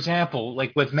mean, for example,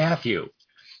 like with Matthew,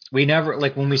 we never,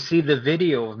 like when we see the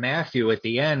video of Matthew at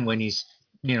the end when he's,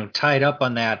 tied up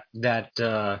on that bed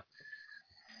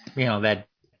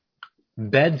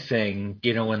thing,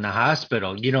 in the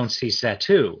hospital, you don't see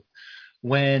Satu.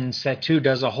 When Satu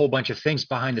does a whole bunch of things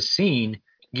behind the scene,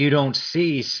 you don't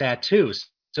see Satu.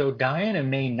 So Diana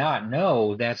may not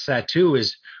know that Satu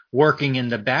is working in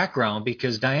the background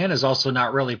because Diana's also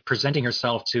not really presenting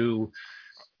herself to,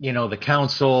 the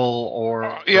council or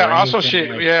also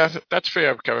that's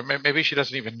fair, Kevin. Maybe she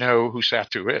doesn't even know who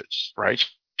Satu is, right?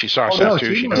 She saw Satu. No,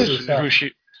 she knows who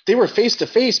she. They were face to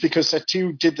face because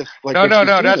Satu did the like. No,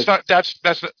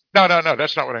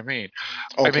 that's not what I mean.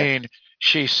 Okay. I mean,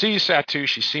 she sees Satu.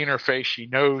 She's seen her face. She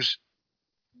knows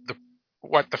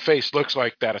what the face looks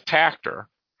like that attacked her,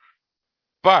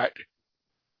 but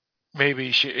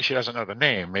maybe she doesn't know the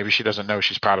name. Maybe she doesn't know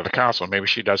she's part of the council. Maybe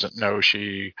she doesn't know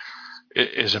she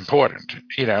is important.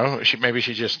 Maybe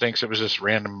she just thinks it was this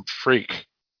random freak.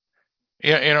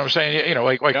 You know what I'm saying?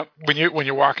 Like yep. when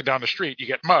you're walking down the street, you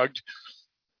get mugged.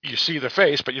 You see the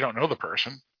face, but you don't know the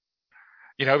person.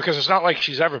 Because it's not like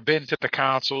she's ever been to the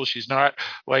council. She's not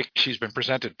like she's been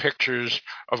presented pictures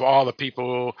of all the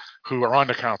people who are on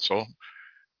the council.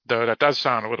 Though that does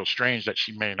sound a little strange that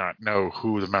she may not know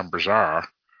who the members are.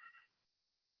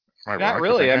 Not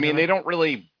really. I mean, they don't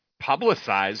really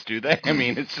publicize, do they? I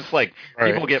mean, it's just like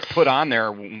people get put on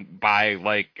there by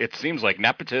like it seems like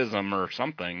nepotism or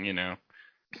something,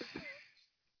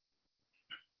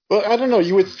 Well, I don't know.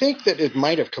 You would think that it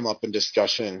might have come up in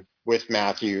discussion with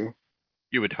Matthew.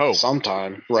 You would hope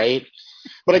sometime, right?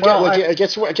 But I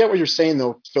get what you're saying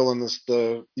though, Phil. In this,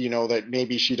 that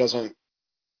maybe she doesn't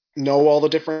know all the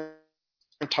different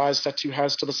ties Satu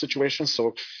has to the situation.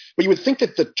 So, but you would think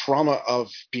that the trauma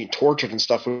of being tortured and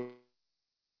stuff would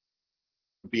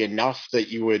be enough that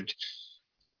you would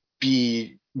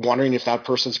be wondering if that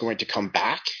person's going to come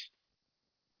back.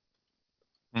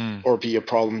 Or be a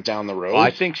problem down the road. Well,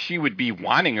 I think she would be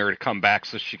wanting her to come back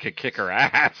so she could kick her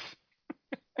ass.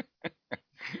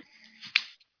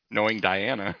 Knowing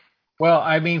Diana. Well,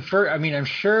 I'm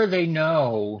sure they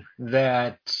know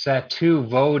that Satu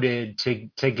voted to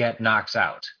get Knox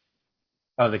out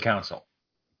of the council.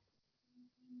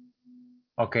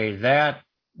 Okay, that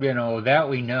we know. That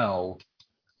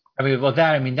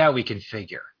we can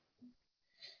figure.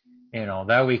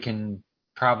 That we can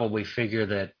probably figure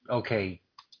that, okay,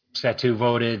 Satu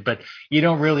voted, but you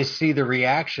don't really see the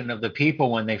reaction of the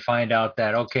people when they find out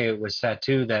that, okay, it was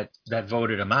Satu that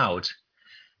voted him out.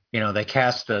 They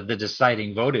cast the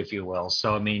deciding vote, if you will.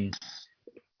 So,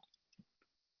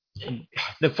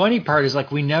 the funny part is, like,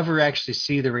 we never actually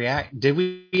see the Did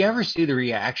we ever see the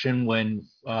reaction when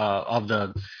of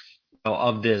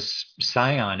this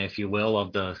scion, if you will,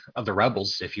 of the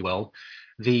rebels, if you will,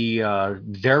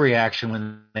 their reaction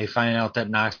when they find out that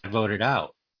Knox voted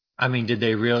out? Did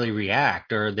they really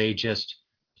react, or are they just,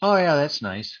 oh yeah, that's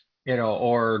nice,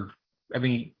 or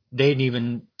they didn't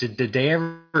even did they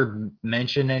ever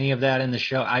mention any of that in the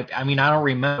show? I don't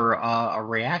remember a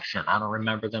reaction. I don't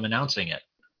remember them announcing it.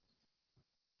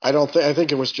 I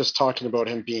think it was just talking about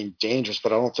him being dangerous,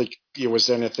 but I don't think it was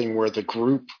anything where the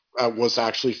group was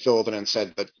actually filled in and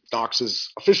said that Knox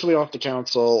is officially off the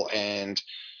council and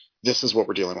this is what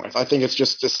we're dealing with. I think it's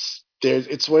just this.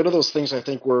 It's one of those things. I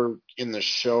think where in the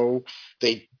show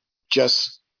they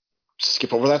just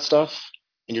skip over that stuff,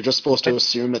 and you're just supposed to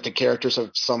assume that the characters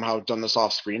have somehow done this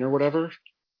off screen or whatever.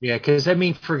 Yeah, because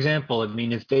for example,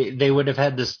 if they would have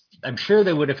had this, I'm sure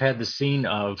they would have had the scene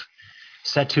of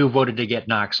Satu voted to get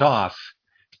Knox off,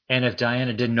 and if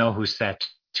Diana didn't know who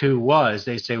Satu was,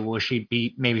 they say, well,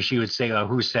 maybe she would say,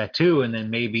 who's Satu, and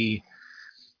then maybe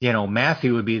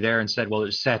Matthew would be there and said, well,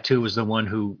 Satu was the one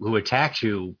who attacked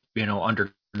you, under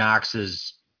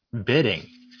Knox's bidding.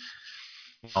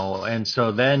 And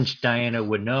so then Diana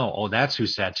would know, oh, that's who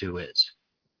Satu is.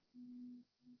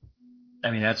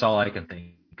 That's all I can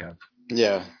think of.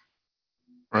 Yeah.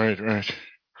 Right.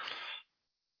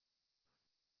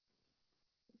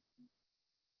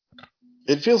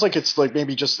 It feels like it's like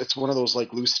maybe just it's one of those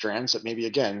like loose strands that maybe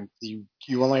again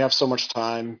you only have so much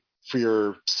time for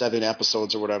your 7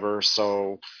 episodes or whatever,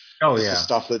 so Oh, this yeah. is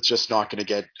stuff that's just not going to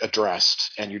get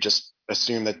addressed, and you just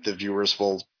assume that the viewers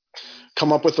will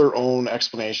come up with their own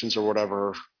explanations or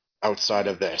whatever outside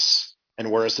of this.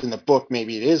 And whereas in the book,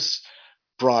 maybe it is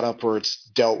brought up or it's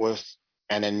dealt with,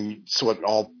 and then so it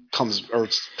all comes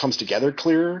together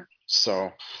clearer.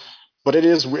 So, but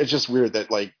it's just weird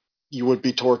that like you would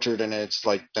be tortured and it's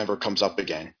like never comes up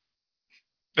again.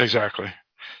 Exactly.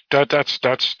 That's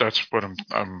what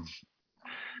I'm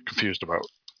confused about.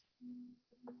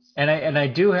 And I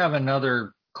do have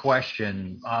another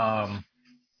question.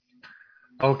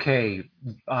 Okay,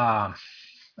 I'm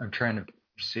trying to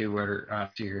see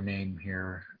see your name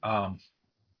here.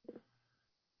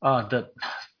 The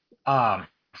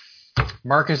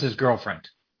Marcus's girlfriend.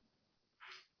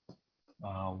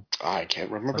 I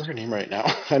can't remember her name right now.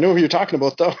 I know who you're talking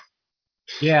about though.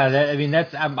 Yeah,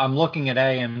 I'm looking at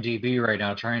IMDb right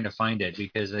now trying to find it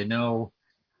because I know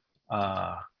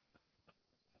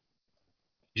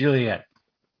Juliet.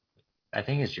 I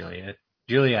think it's Juliet.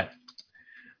 Juliet.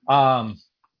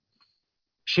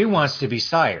 She wants to be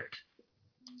sired,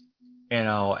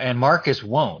 and Marcus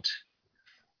won't.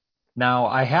 Now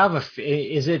I have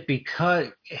is it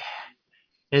because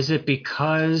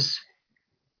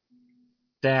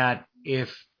that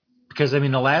because I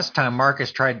mean the last time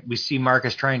we see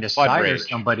Marcus trying to sire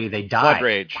somebody, they died. Blood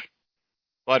rage.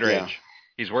 Yeah.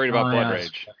 He's worried about blood yeah.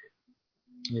 rage.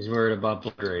 He's worried about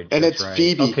blood rage. And that's it's right.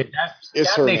 Phoebe. Okay,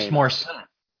 that makes more sense.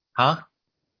 Huh?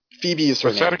 Phoebe is her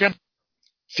What's name. that again?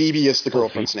 Phoebe is the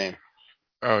girlfriend's name.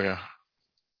 Oh, yeah.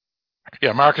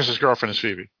 Yeah, Marcus's girlfriend is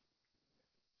Phoebe.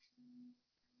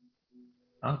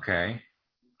 Okay.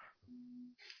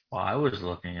 Well, I was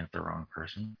looking at the wrong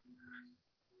person.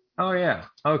 Oh yeah.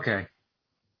 Okay.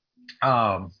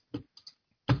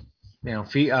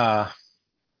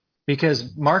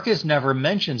 Because Marcus never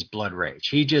mentions blood rage.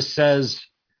 He just says,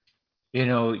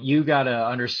 you got to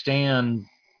understand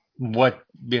what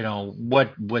this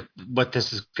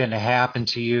is going to happen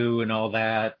to you and all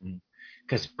that. And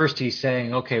because first he's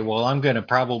saying, okay, well, I'm going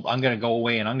to go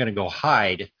away and I'm going to go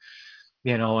hide.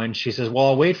 And she says, well,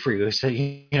 I'll wait for you. I said,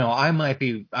 I might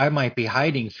be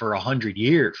hiding for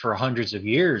hundreds of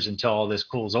years until all this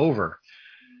cools over,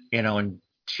 and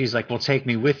she's like, well, take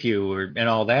me with you and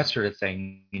all that sort of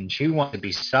thing. And she wanted to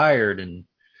be sired.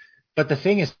 But the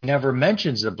thing is, never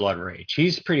mentions the blood rage.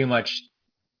 He's pretty much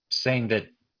saying that,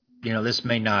 this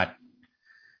may not,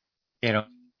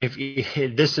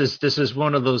 if this is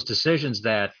one of those decisions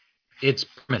that it's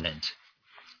permanent,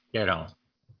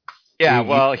 Yeah,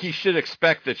 well, he should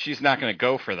expect that she's not going to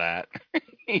go for that.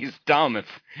 He's dumb if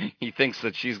he thinks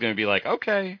that she's going to be like,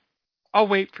 okay, I'll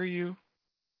wait for you.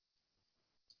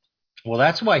 Well,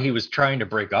 that's why he was trying to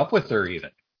break up with her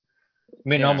even. I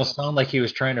mean, It almost sounded like he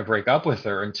was trying to break up with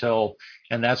her and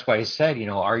that's why he said,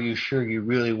 are you sure you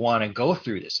really want to go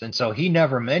through this? And so he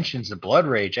never mentions the blood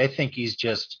rage. I think he's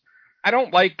just...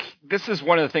 This is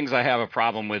one of the things I have a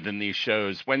problem with in these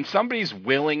shows. When somebody's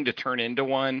willing to turn into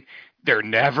one, they're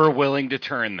never willing to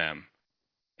turn them.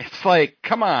 It's like,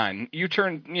 come on,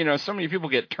 so many people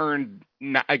get turned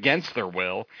against their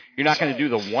will. You're not going to do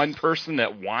the one person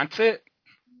that wants it?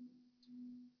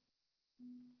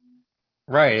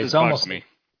 Right. It's almost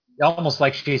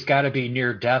like she's got to be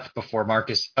near death before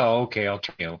Marcus. Oh, okay, I'll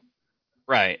turn you.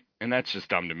 Right. And that's just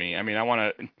dumb to me. I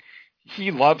mean,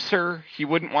 he loves her. He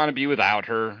wouldn't want to be without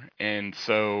her. And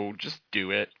so just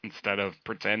do it instead of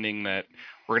pretending that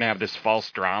we're going to have this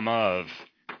false drama of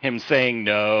him saying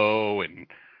no and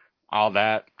all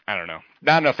that. I don't know.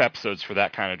 Not enough episodes for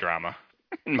that kind of drama,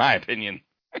 in my opinion.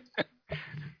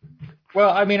 Well,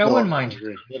 I mean, I wouldn't mind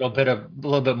a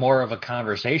little bit more of a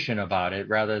conversation about it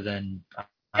rather than.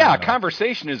 Yeah,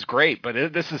 conversation is great,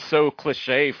 but this is so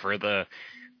cliche for the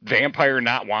vampire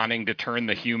not wanting to turn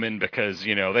the human because,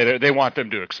 they want them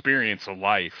to experience a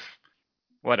life.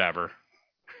 Whatever.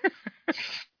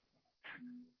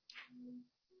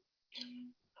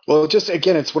 Well, just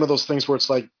again, it's one of those things where it's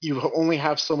like you only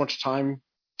have so much time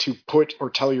to put or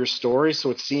tell your story, so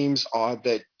it seems odd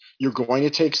that you're going to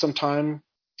take some time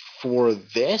for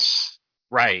this.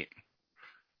 Right.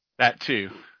 That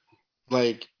too.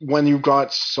 Like when you've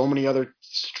got so many other,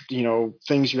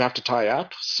 things you have to tie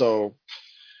up. So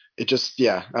it just,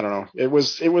 I don't know.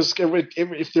 If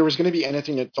there was going to be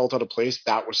anything that felt out of place,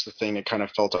 that was the thing that kind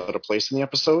of felt out of place in the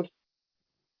episode.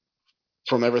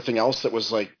 From everything else that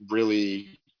was like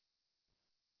really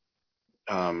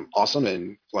awesome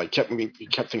and like kept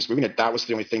things moving. That was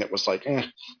the only thing that was like,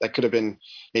 that could have been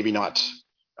maybe not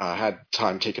had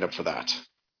time taken up for that.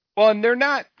 Well, and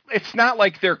it's not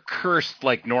like they're cursed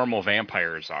like normal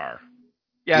vampires are.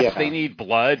 Yes, they need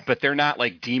blood, but they're not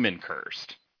like demon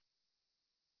cursed.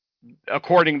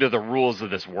 according to the rules of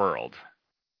this world.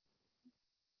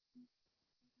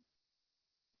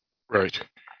 Right.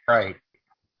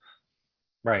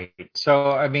 Right.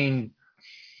 So, I mean,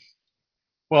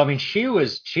 she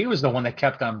was the one that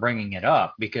kept on bringing it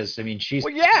up because, I mean, she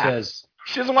says,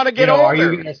 she doesn't want to get older. older.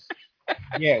 Are you gonna,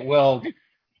 yeah, well,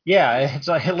 yeah, it's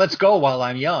like, let's go while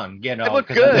I'm young, I look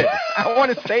good. I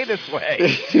want to stay this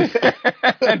way.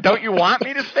 And don't you want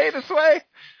me to stay this way?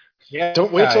 Yeah.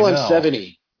 Don't wait till I'm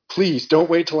 70. Please, don't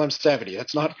wait till I'm 70.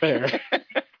 That's not fair.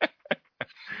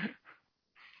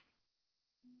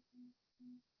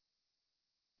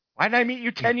 Why did I meet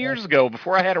you 10 years ago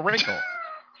before I had a wrinkle?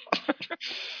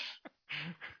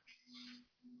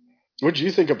 What do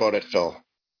you think about it, Phil?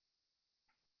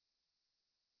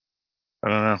 I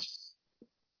don't know.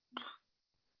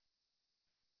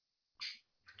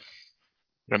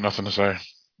 Got nothing to say.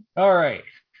 All right.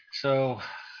 So.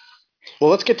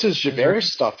 Well, let's get to Gibert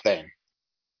stuff then.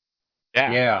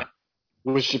 Yeah.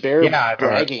 Was Gibert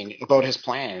bragging about his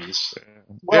plans?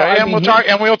 Well,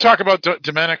 we'll talk about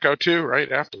Domenico too,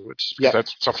 right afterwards. Yeah,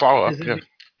 that's a follow up.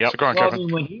 Yeah. So go on, Kevin. I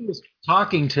mean, when he was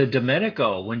talking to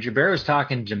Domenico, when Gibert was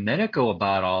talking to Domenico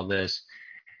about all this,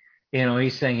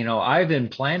 he's saying, I've been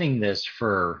planning this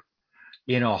for,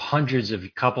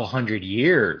 couple hundred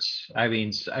years. I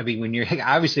mean, when you're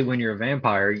a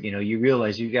vampire, you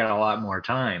realize you got a lot more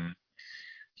time.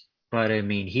 But I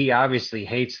mean, he obviously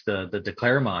hates the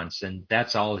Clairmonts, and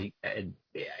that's all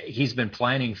he's been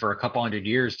planning for a couple hundred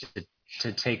years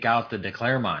to take out the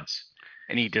Clairmonts.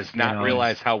 And he does not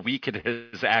realize how weak it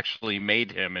has actually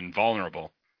made him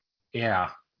invulnerable. Yeah.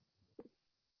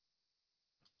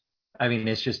 I mean,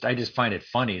 I just find it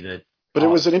funny that. But it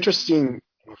was an interesting.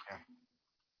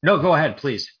 No, go ahead,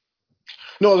 please.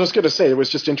 No, I was going to say, it was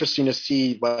just interesting to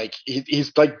see, like,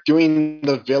 he's like doing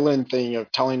the villain thing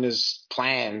of telling his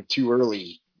plan too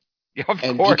early. Yeah, of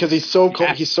and course. Because he's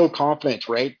so confident,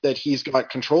 right, that he's got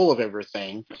control of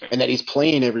everything and that he's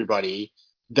playing everybody,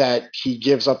 that he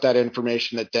gives up that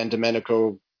information that then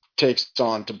Domenico takes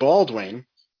on to Baldwin,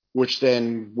 which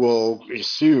then will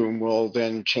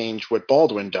then change what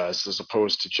Baldwin does as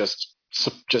opposed to just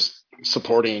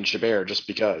supporting Gibert just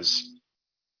because.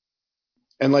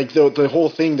 And like the whole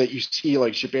thing that you see,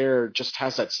 like Gibert just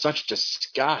has such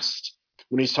disgust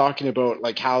when he's talking about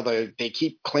like how they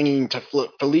keep clinging to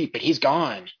Philippe, but he's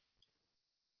gone,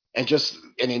 and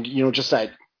then just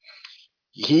that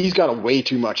he's got way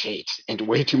too much hate and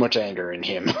way too much anger in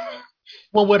him.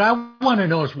 Well, what I want to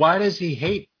know is, why does he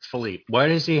hate Philippe? Why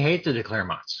does he hate the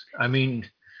Clairmonts? I mean,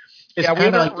 we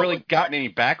haven't really gotten any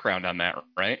background on that,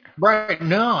 right? Right.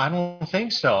 No, I don't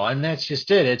think so. And that's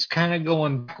just it. It's kind of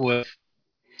going with.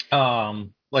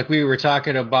 Like we were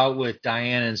talking about with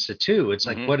Diane and Satu. It's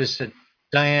like, what has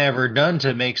Diane ever done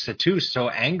to make Satu so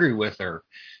angry with her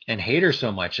and hate her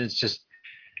so much? It's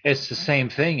the same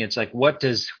thing. It's like, what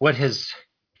has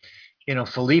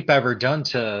Philippe ever done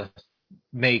to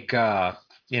make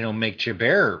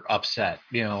Gibert upset,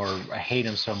 or hate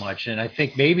him so much? And I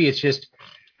think maybe it's just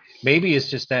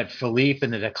that Philippe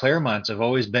and the Clairmonts have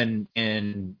always been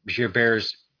in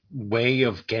Gibert's way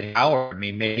of getting power. I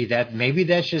mean, maybe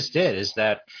that's just it, is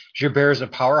that Gibert is a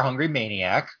power-hungry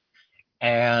maniac,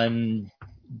 and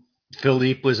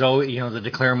Philippe was always,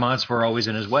 the Clairmonts were always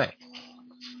in his way.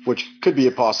 Which could be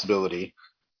a possibility.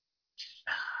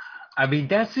 I mean,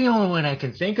 that's the only one I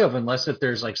can think of, unless if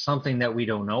there's like something that we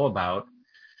don't know about.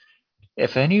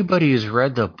 If anybody has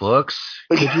read the books,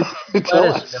 could you let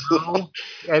us know?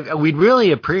 We'd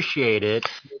really appreciate it.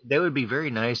 That would be very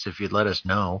nice if you'd let us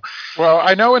know. Well,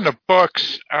 I know in the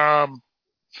books,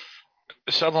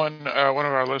 someone, one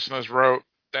of our listeners wrote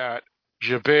that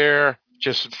Gibert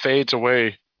just fades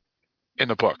away in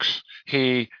the books.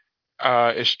 He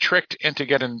is tricked into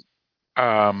getting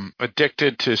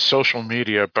addicted to social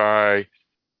media by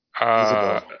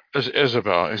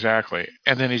Isabel, exactly.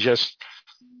 And then he just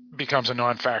becomes a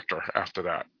non-factor after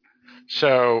that.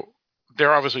 So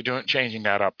they're obviously changing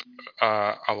that up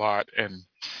a lot in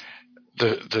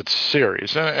the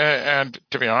series, and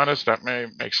to be honest, that may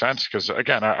make sense because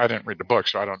again, I didn't read the book,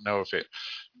 so I don't know if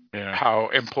how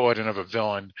important of a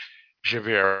villain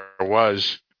Gibert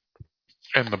was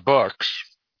in the books,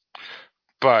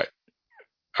 but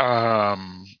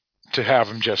to have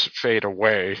him just fade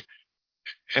away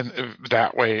in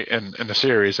that way in the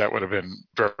series, that would have been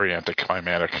very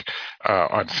anticlimactic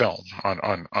on film,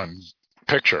 on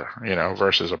picture,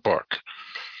 versus a book.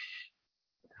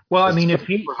 Well, I mean, if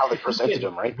he presented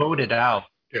him, right? Voted out.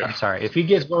 Yeah. I'm sorry. If he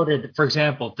gets voted, for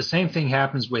example, the same thing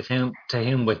happens to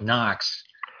him with Knox,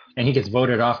 and he gets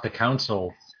voted off the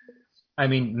council. I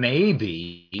mean,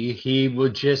 maybe he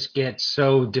would just get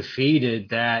so defeated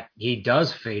that he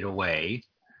does fade away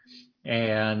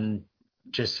and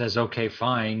just says, okay,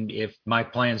 fine. If my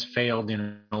plans failed,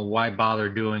 why bother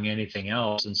doing anything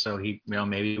else? And so he,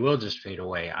 maybe he will just fade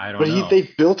away. I don't know. They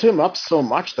built him up so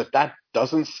much that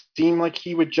doesn't seem like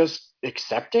he would just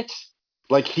accept it.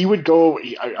 Like he would go,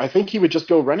 I think he would just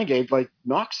go renegade like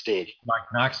Knox did. Like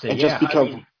Knox did, and yeah. just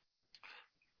become.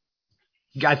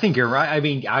 I think you're right. I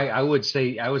mean, I would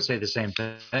say the same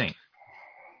thing.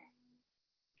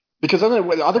 Because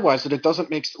otherwise, it doesn't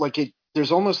make like it.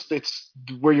 There's almost it's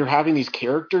where you're having these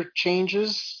character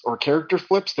changes or character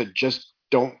flips that just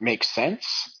don't make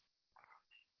sense.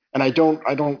 And I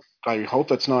hope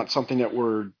that's not something that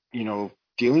we're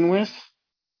dealing with.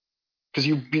 Because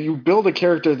you build a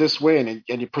character this way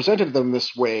and you presented them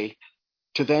this way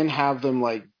to then have them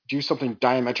like do something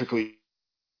diametrically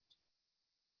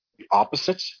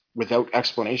opposite without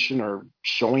explanation or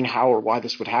showing how or why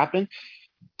this would happen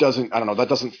that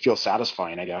doesn't feel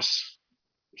satisfying, I guess,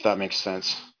 if that makes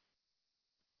sense.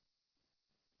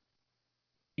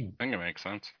 I think it makes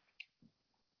sense.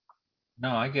 No,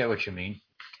 I get what you mean.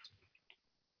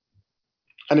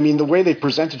 And I mean, the way they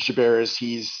presented Shudder is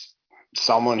he's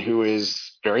someone who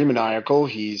is very maniacal.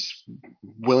 He's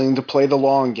willing to play the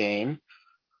long game.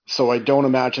 So I don't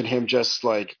imagine him just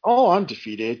like, oh, I'm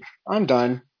defeated. I'm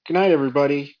done. Good night,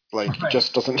 everybody. Like, right. It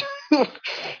just doesn't,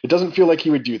 it doesn't feel like he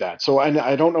would do that. So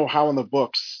I don't know how in the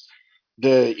books,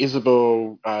 the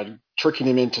Isabeau tricking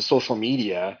him into social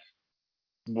media,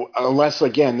 unless,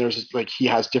 again, there's like, he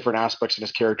has different aspects of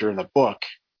his character in the book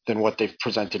than what they've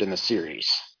presented in the series.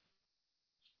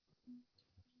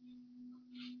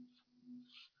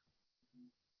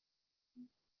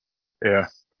 Yeah.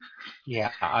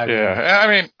 Yeah. I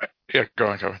mean, go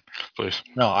on, Kevin, please.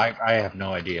 No, I have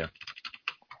no idea.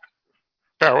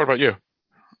 Barry, what about you?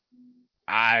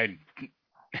 I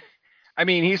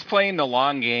mean, he's playing the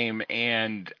long game,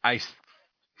 and I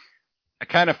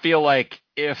kind of feel like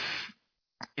if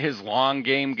his long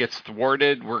game gets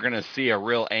thwarted, we're going to see a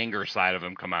real anger side of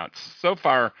him come out. So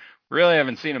far, really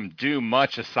haven't seen him do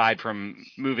much aside from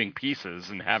moving pieces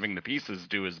and having the pieces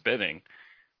do his bidding.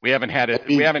 We haven't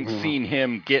seen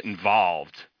him get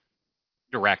involved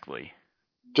directly.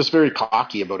 Just very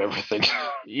cocky about everything.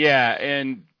 Yeah,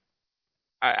 and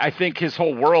I think his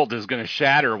whole world is going to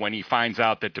shatter when he finds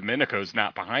out that Domenico's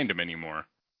not behind him anymore.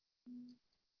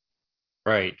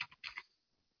 Right.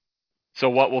 So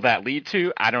what will that lead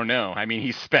to? I don't know. I mean,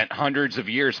 he spent hundreds of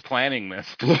years planning this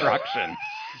destruction.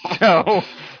 So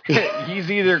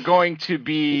he's either going to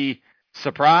be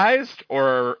surprised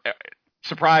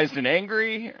and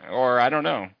angry, or I don't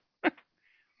know.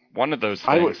 One of those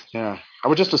things. I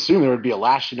would just assume there would be a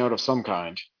lashing out of some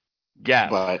kind.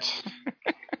 Yes. But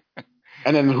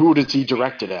and then who does he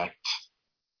direct it at?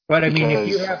 But I mean, if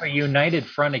you have a united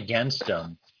front against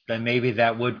him, then maybe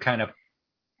that would kind of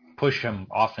push him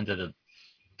off into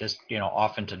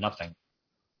off into nothing.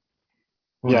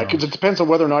 Yeah, because it depends on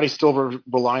whether or not he's still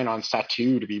relying on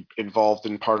Satu to be involved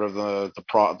in part of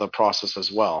the process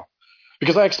as well.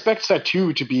 Because I expect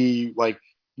Satu to be like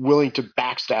willing to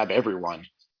backstab everyone.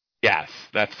 Yes,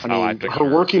 that's how I picture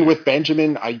her working with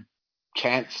Benjamin. I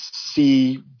can't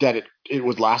see that it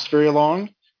would last very long.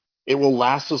 It will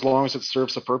last as long as it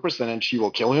serves a purpose, and then she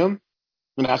will kill him.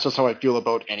 And that's just how I feel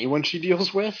about anyone she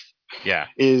deals with. Yeah.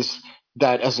 Is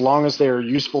that as long as they're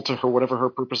useful to her, whatever her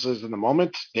purpose is in the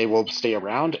moment, they will stay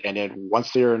around. And then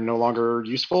once they are no longer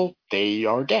useful, they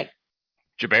are dead.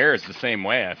 Jabber is the same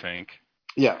way, I think.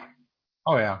 Yeah.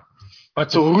 Oh, yeah.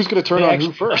 But so who's going to turn on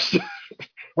who first?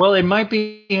 Well, it might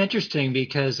be interesting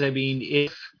because, I mean,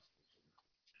 if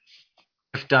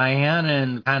Diane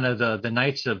and kind of the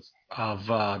Knights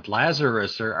of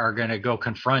Lazarus are going to go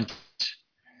confront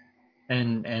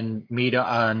and meet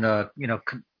on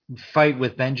fight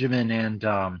with Benjamin and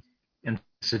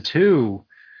Satu,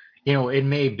 it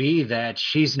may be that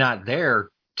she's not there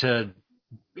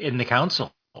in the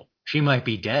council. She might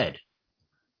be dead.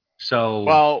 So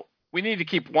well, we need to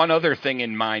keep one other thing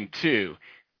in mind too.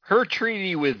 Her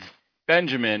treaty with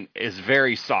Benjamin is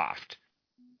very soft.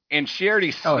 And she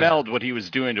already smelled what he was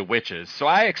doing to witches. So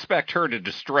I expect her to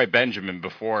destroy Benjamin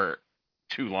before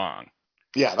too long.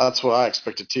 Yeah, that's what I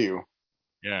expected too.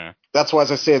 Yeah. That's why,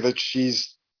 as I say, that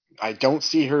I don't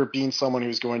see her being someone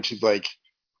who's going to like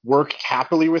work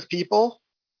happily with people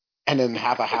and then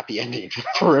have a happy ending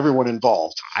for everyone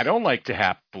involved. I don't like to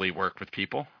happily work with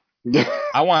people.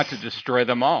 I want to destroy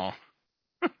them all.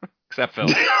 Except Phil.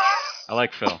 I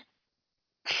like Phil.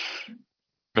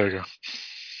 There you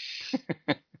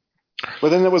go. But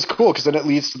then it was cool because then it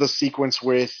leads to the sequence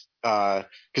with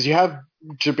because you have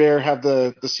Jabert have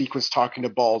the sequence talking to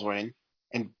Baldwin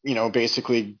and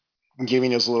basically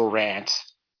giving his little rant,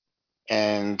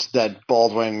 and that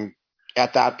Baldwin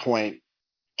at that point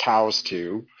cows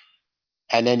to,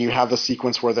 and then you have the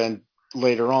sequence where then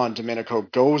later on Domenico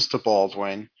goes to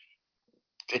Baldwin,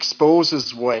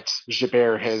 exposes what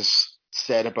Jabert has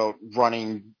said about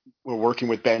working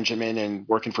with Benjamin and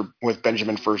with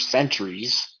Benjamin for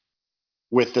centuries,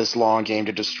 with this long game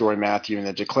to destroy Matthew and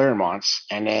the Clairmonts,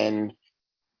 and then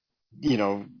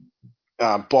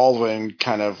Baldwin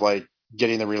kind of like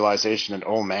getting the realization that,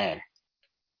 oh man,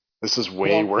 this is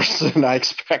way worse than I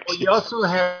expected. Well, you also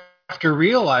have to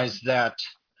realize that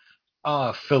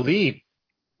Baldwin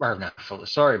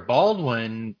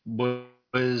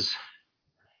was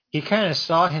he kind of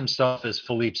saw himself as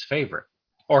Philippe's favorite,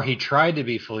 or he tried to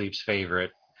be Philippe's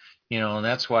favorite. And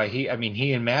that's why he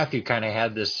and Matthew kind of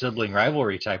had this sibling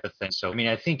rivalry type of thing. So,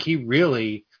 I think he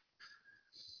really,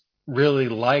 really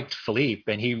liked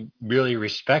Philippe and he really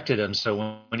respected him.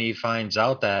 So when he finds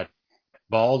out that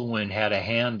Baldwin had a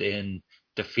hand in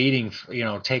defeating,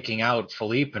 taking out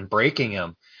Philippe and breaking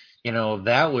him,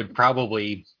 that would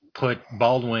probably put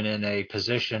Baldwin in a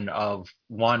position of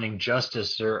wanting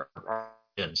justice or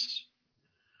vengeance,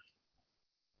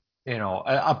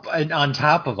 on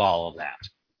top of all of that.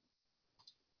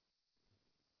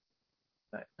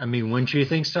 Wouldn't you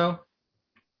think so?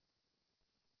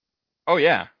 Oh,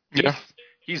 yeah. Yeah.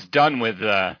 He's done with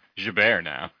Jabert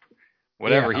now.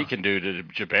 Whatever he can do to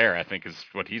Jabert, I think, is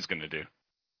what he's going to do.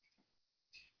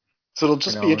 So it'll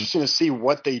just be interesting to see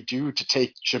what they do to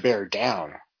take Jabert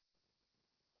down.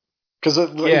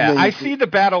 I see the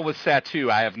battle with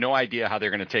Satu. I have no idea how they're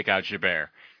going to take out Jabert.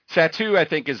 Satu, I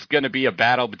think, is going to be a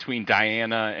battle between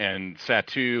Diana and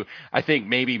Satu. I think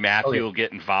maybe Matthew will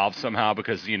get involved somehow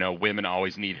because, women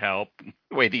always need help,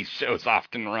 the way these shows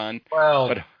often run. Well,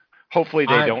 but hopefully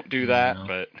they don't do that.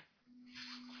 But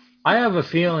I have a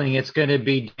feeling it's going to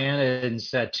be Diana and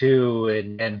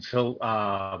Satu and Phil,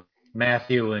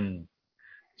 Matthew and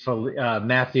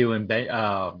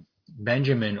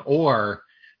Benjamin, or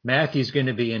Matthew's going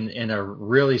to be in a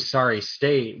really sorry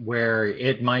state where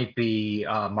it might be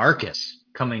Marcus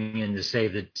coming in to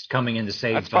save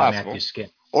Matthew's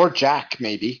skin, or Jack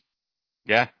maybe.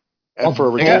 Yeah, and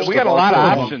we got a lot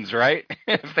of options, right?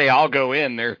 If they all go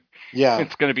in there,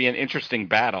 it's going to be an interesting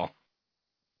battle.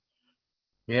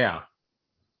 Yeah,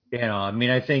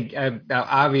 I think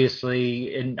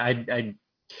obviously, and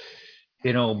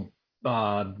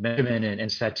Benjamin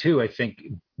and Satu, I think,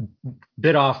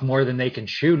 bit off more than they can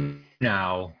chew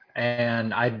now,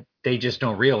 and they just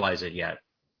don't realize it yet.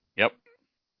 Yep.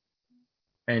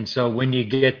 And so when you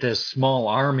get this small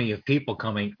army of people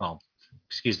coming,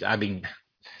 it's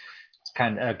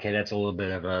kind of okay. That's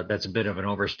a bit of an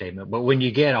overstatement. But when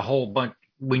you get a whole bunch,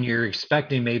 when you're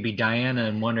expecting maybe Diana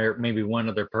and one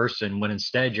other person, when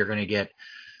instead you're going to get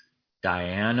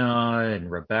Diana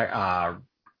and Rebecca,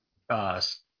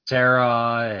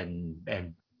 Sarah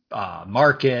and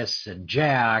Marcus and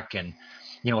Jack and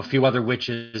a few other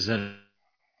witches and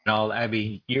all.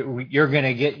 You're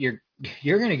gonna get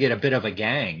a bit of a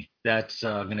gang that's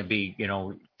gonna be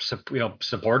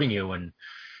supporting you and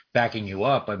backing you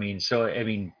up. They're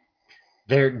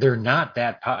not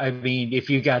that. If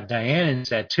you got Diana and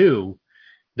Satu,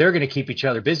 they're gonna keep each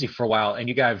other busy for a while, and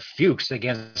you got Fuchs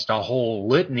against a whole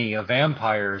litany of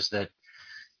vampires that.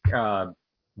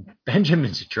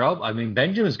 Benjamin's in trouble.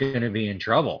 Benjamin's going to be in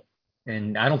trouble,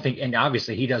 and I don't think. And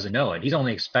obviously, he doesn't know it. He's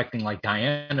only expecting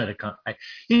Diana to come.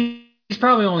 He's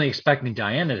probably only expecting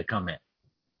Diana to come in,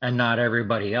 and not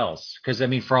everybody else. Because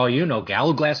for all you know,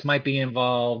 Gallowglass might be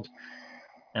involved,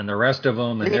 and the rest of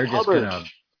them, and they're just going to.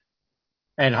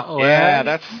 And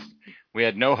we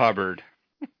had no Hubbard.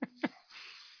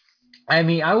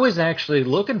 I was actually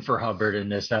looking for Hubbard in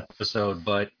this episode,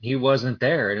 but he wasn't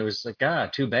there, and it was like,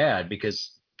 too bad, because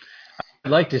I'd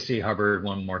like to see Hubbard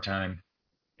one more time.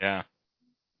 Yeah.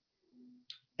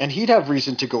 And he'd have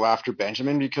reason to go after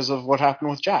Benjamin because of what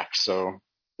happened with Jack. So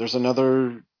there's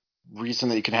another reason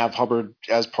that you can have Hubbard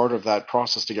as part of that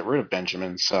process to get rid of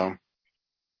Benjamin. So,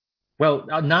 well,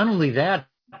 not only that,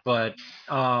 but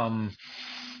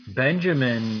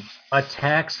Benjamin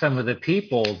attacked some of the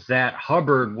people that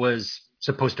Hubbard was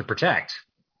supposed to protect.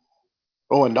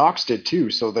 Oh, and Knox did too.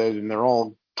 So they're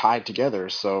all tied together.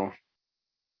 So.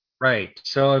 Right.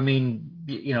 So,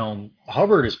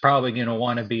 Hubbard is probably going to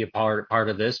want to be a part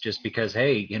of this just because,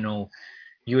 hey,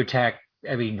 you attack.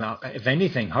 If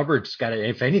anything, Hubbard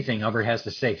has to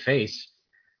save face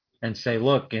and say,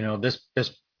 look, this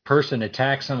person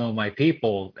attacked some of my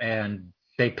people and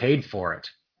they paid for it.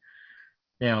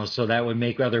 So that would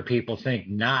make other people think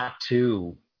not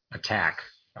to attack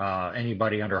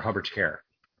anybody under Hubbard's care.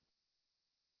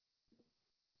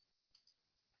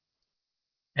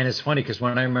 And it's funny because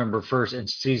when I remember first in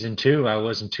season 2, I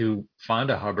wasn't too fond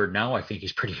of Hubbard. Now I think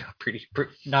he's pretty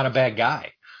not a bad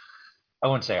guy. I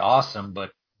wouldn't say awesome,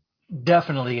 but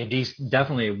definitely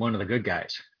one of the good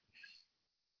guys.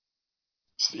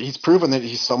 He's proven that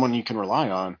he's someone you can rely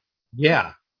on.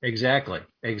 Yeah, exactly.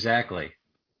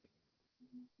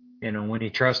 When he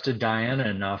trusted Diana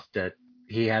enough that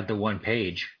he had the one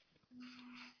page.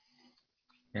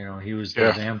 He was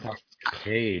the vampire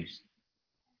page.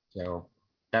 So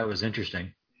that was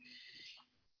interesting.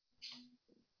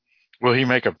 Will he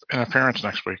make an appearance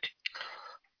next week?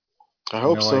 I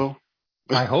hope so.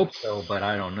 I hope so, but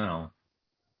I don't know.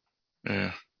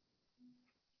 Yeah.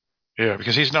 Yeah,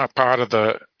 because he's not part of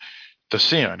the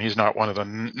Scion. He's not one of the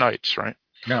knights, right?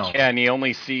 No. Yeah, and he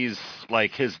only sees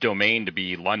like his domain to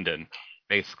be London.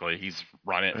 Basically, he's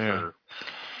run it for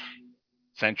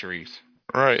centuries.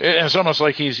 Right. It's almost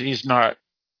like he's not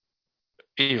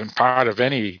even part of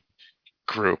any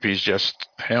group. He's just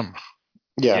him.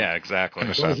 Yeah, exactly.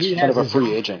 In a sense. He's kind of a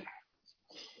free agent.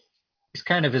 He's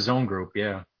kind of his own group,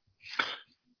 yeah.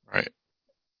 Right.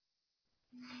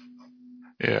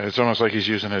 Yeah, it's almost like he's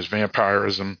using his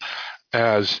vampirism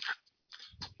as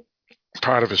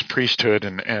part of his priesthood,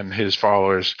 and his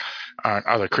followers aren't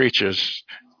other creatures,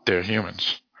 they're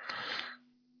humans.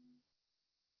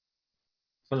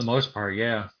 For the most part,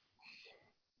 yeah.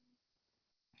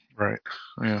 Right,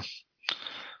 yeah.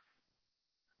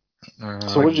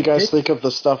 So what did you guys think of the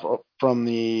stuff from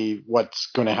the what's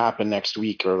going to happen next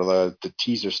week, or the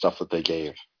teaser stuff that they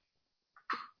gave?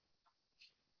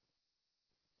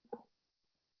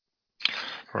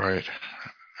 Right.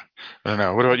 I don't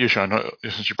know. What about you, Sean?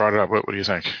 Since you brought it up, what do you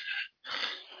think?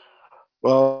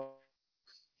 Well,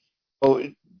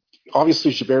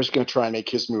 obviously Jabert's going to try and make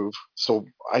his move, so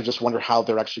I just wonder how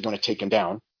they're actually going to take him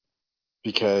down,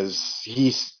 because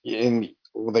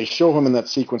they show him in that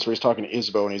sequence where he's talking to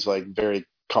Isabeau, and he's like very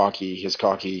cocky, his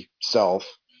cocky self.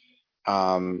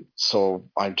 So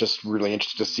I'm just really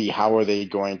interested to see how are they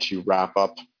going to wrap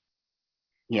up,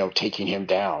 taking him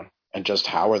down, and just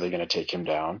how are they going to take him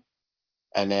down.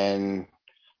 And then,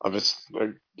 as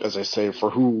I say, for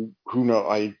who know,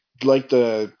 I like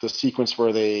the sequence where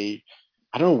I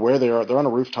don't know where they are. They're on a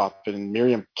rooftop, and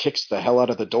Miriam kicks the hell out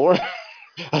of the door.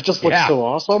 That just looks so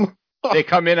awesome. They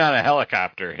come in on a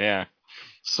helicopter, yeah.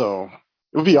 So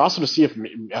it would be awesome to see if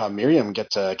Miriam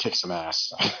gets to kick some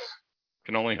ass.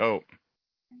 Can only hope.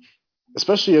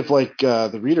 Especially if, like,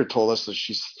 the reader told us that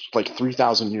she's like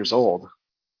 3,000 years old.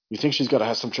 You think she's got to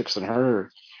have some tricks in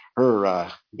her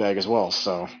bag as well.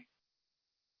 So.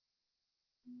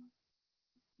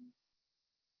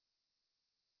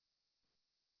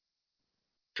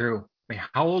 True. I mean,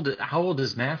 how old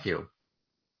is Matthew?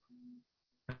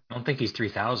 I don't think he's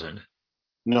 3,000.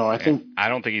 No, I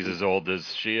don't think he's as old as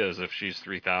she is if she's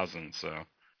 3,000. So.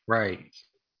 Right.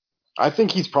 I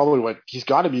think he's probably he's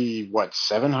got to be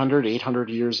 700, 800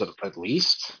 years at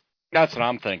least. That's what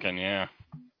I'm thinking. Yeah.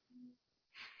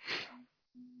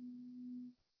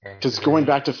 Because going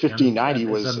back to 1590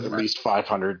 was at least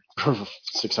 500 or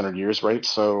 600 years, right?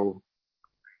 So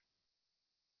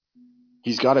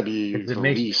he's got to be the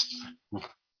least.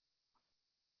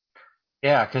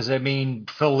 Yeah, because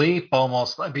Philippe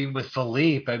with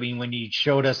Philippe, when you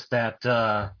showed us that,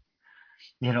 the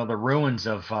ruins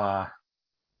of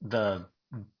the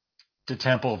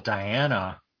Temple of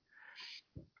Diana,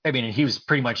 he was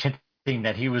pretty much hinting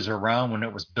that he was around when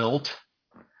it was built.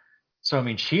 So,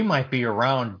 she might be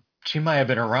around. She might have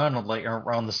been around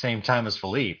around the same time as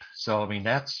Philippe. So,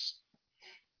 that's.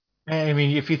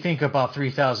 If you think about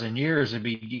 3,000 years,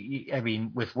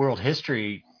 with world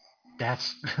history,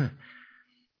 that's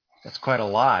that's quite a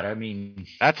lot.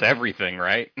 That's everything,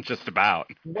 right? Just about.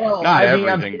 Well, not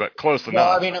everything, but close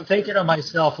enough. Well, I'm thinking to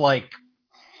myself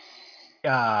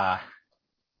I'm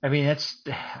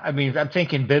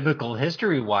thinking biblical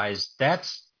history-wise,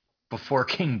 that's before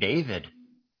King David.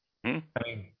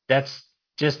 That's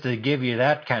just to give you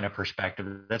that kind of perspective.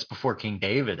 That's before King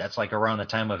David. That's like around the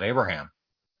time of Abraham.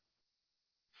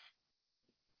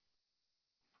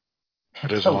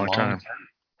 It is a long time.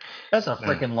 That's a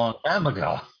freaking long time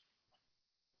ago.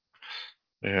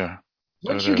 Yeah.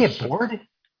 Wouldn't you get bored?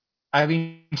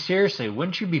 Seriously,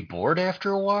 wouldn't you be bored after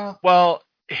a while? Well,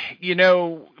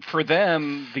 for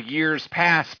them, the years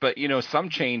pass, but, some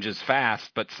change is fast,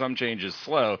 but some change is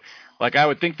slow. Like, I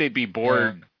would think they'd be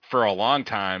bored for a long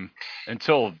time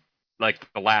until, like,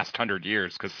 the last 100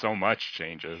 years, because so much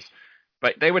changes.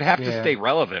 But they would have to stay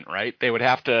relevant, right? They would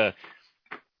have to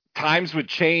times would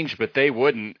change, but they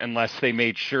wouldn't unless they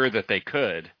made sure that they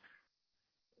could.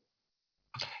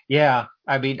 Yeah,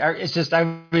 I mean, it's just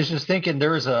I was just thinking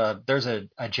there's a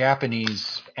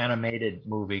Japanese animated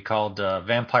movie called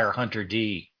Vampire Hunter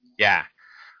D, Yeah.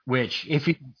 which if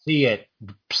you can see it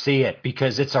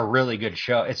because it's a really good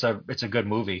show. It's a good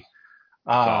movie.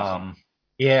 That's awesome.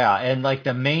 Yeah, and like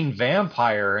the main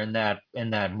vampire in that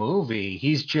movie,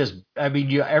 he's just I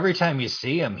mean, every time you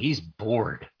see him, he's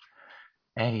bored.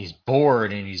 And he's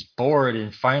bored and he's bored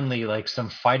and finally like some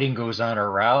fighting goes on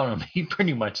around him. He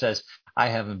pretty much says, I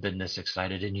haven't been this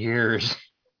excited in years.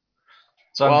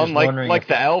 So Well, I'm and just wondering like if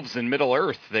the elves in Middle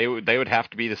Earth, they would have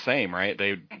to be the same, right?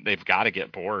 They've got to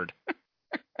get bored.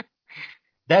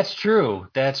 that's true.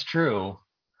 That's true.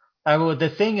 Well, the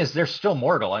thing is, they're still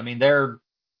mortal. I mean, they'll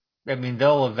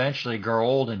eventually grow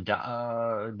old and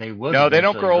die. They would No, they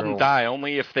don't eventually grow old grow and old. die.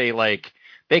 Only if they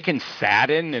can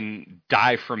sadden and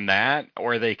die from that,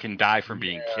 or they can die from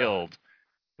being Yeah, killed.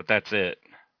 But that's it.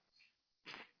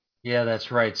 yeah,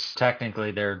 that's right.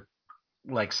 Technically, they're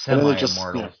like And then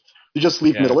semi-immortal. you just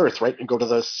leave Yeah, Middle Earth, right, and go to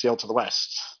the sail to the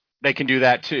west. they can do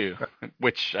that too,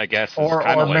 which I guess is Or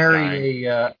kind of like dying.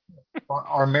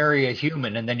 marry a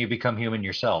human and then you become human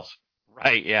yourself.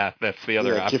 Right? Yeah, that's the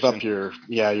other Yeah, give up option.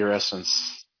 your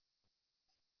essence.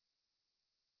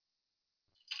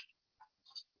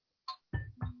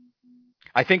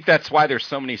 I think that's why there's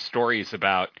so many stories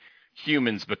about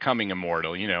humans becoming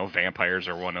immortal. You know, vampires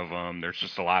are one of them. There's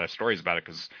just a lot of stories about it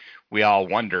because we all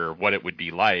wonder what it would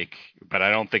be like, but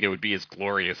I don't think it would be as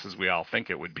glorious as we all think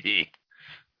it would be.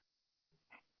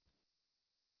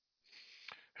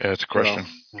 Yeah, it's a question.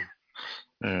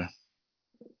 Yeah.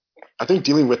 I think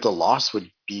dealing with the loss would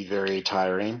be very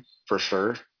tiring for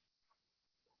sure.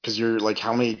 Because you're like,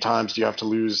 how many times do you have to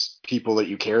lose people that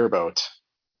you care about?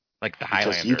 Like the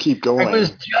Because you Highlanders. keep going. I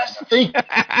was just thinking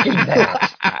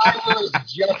that. I was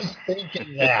just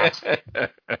thinking that.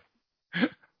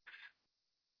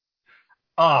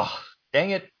 Oh, dang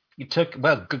it. You took,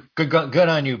 well, good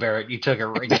on you, Barrett. You took it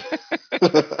right.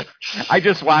 I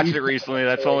just watched it recently.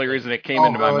 That's the only reason it came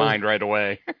into my mind right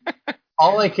away.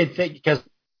 All I could think, because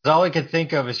all I could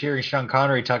think of is hearing Sean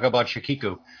Connery talk about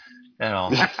Shakiku. You know.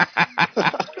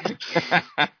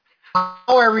 How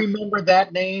I remember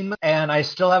that name, and I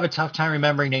still have a tough time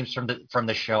remembering names from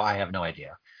the show. I have no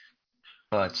idea,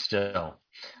 but still.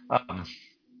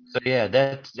 So yeah,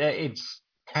 it's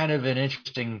kind of an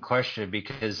interesting question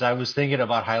because I was thinking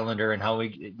about Highlander and how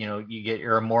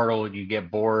you're immortal, you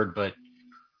get bored, but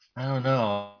I don't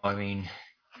know. I mean,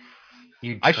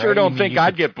 I sure don't think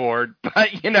I'd get bored, but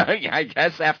I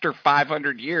guess after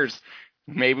 500 years,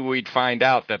 maybe we'd find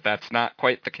out that that's not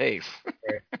quite the case.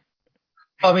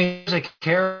 I mean, there's a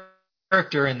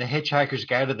character in The Hitchhiker's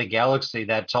Guide to the Galaxy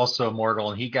that's also immortal,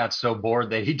 and he got so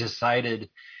bored that he decided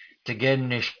to get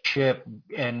in his ship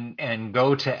and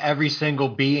go to every single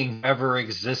being ever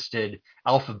existed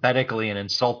alphabetically and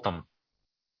insult them.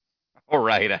 All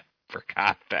right, I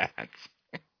forgot that.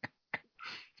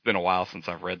 It's been a while since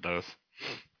I've read those.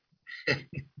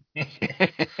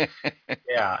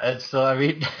 Yeah, and so I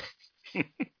mean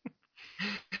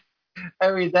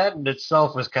that in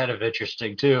itself was kind of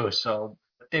interesting too. So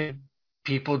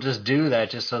people just do that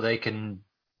just so they can,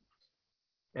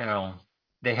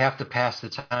 they have to pass the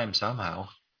time somehow.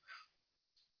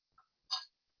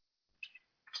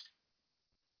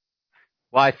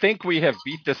 Well, I think we have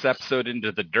beat this episode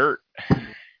into the dirt,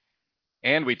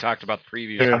 and we talked about the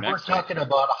previews. Yeah, we're talking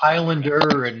about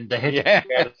Highlander and the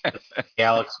Hitchhiker's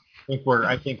Galaxy.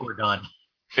 I think we're done.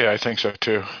 Yeah, I think so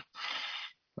too.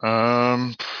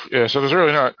 Yeah, so there's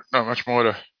really not much more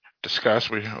to discuss.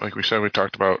 Like we said, we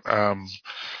talked about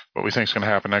what we think is going to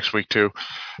happen next week too.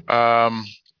 So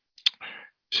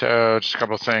just a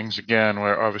couple of things. Again,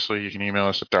 where obviously you can email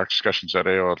us at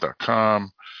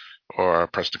darkdiscussions@aol.com or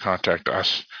press the contact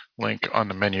us link on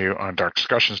the menu on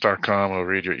darkdiscussions.com. We'll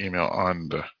read your email on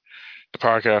the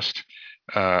podcast.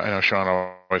 I know Sean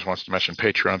always wants to mention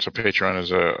Patreon. So Patreon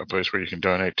is a place where you can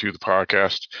donate to the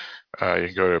podcast. You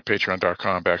can go to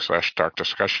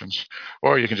patreon.com/darkdiscussions,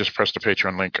 or you can just press the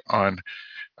Patreon link on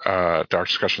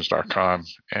darkdiscussions.com,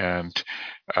 and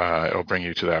it'll bring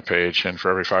you to that page. And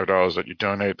for every $5 that you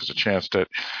donate, there's a chance that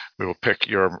we will pick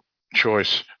your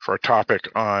choice for a topic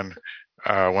on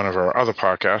one of our other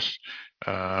podcasts.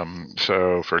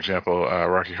 So, for example,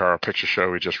 Rocky Horror Picture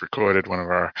Show, we just recorded. One of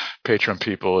our Patreon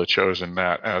people had chosen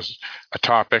that as a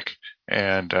topic,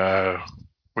 and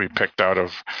we picked out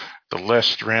of the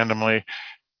list randomly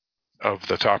of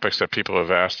the topics that people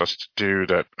have asked us to do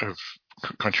that have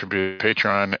contributed to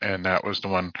Patreon, and that was the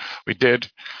one we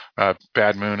did.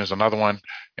 Bad Moon is another one,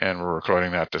 and we're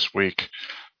recording that this week.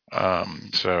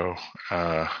 So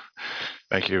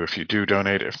thank you if you do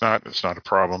donate. If not, it's not a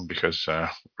problem because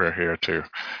we're here to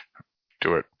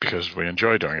do it because we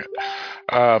enjoy doing it.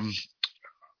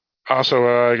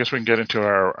 Also, I guess we can get into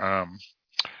our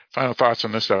final thoughts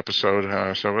on this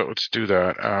episode. So let's do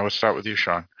that. Let's start with you,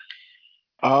 Sean.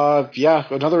 Yeah,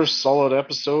 another solid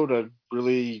episode. A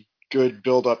really good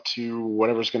build up to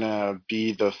whatever's going to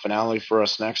be the finale for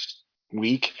us next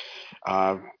week.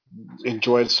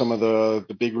 Enjoyed some of the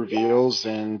big reveals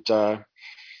and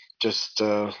just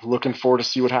looking forward to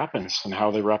see what happens and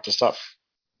how they wrap this up.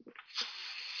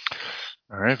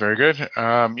 All right, very good.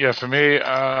 Yeah, for me,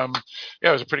 it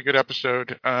was a pretty good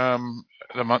episode.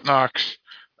 The Knox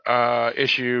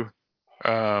issue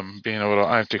being a little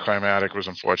anticlimactic was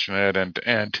unfortunate,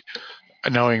 and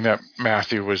knowing that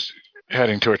Matthew was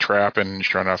heading to a trap, and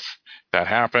sure enough, that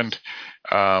happened.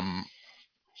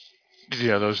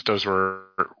 Yeah, those were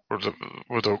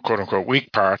the quote unquote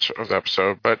weak parts of the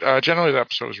episode, but generally the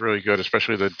episode was really good,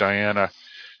 especially the Diana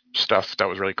stuff. That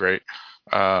was really great.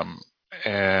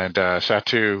 And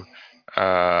Satu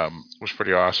was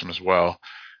pretty awesome as well.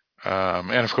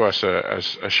 And of course,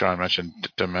 as Sean mentioned,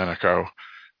 Domenico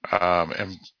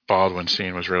and Baldwin's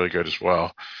scene was really good as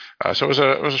well. So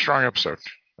it was a strong episode.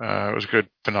 It was a good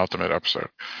penultimate episode.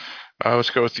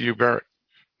 Let's go with you, Barrett.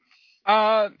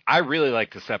 I really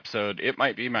liked this episode. It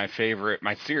might be my favorite,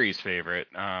 my series favorite.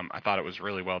 I thought it was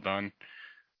really well done.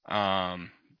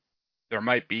 There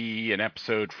might be an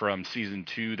episode from season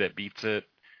 2 that beats it,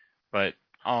 but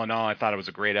all in all, I thought it was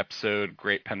a great episode,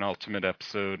 great penultimate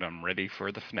episode. I'm ready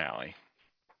for the finale.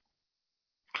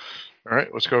 All right,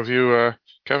 let's go with you,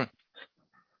 Kevin.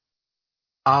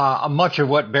 Much of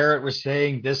what Barrett was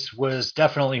saying, this was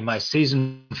definitely my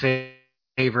season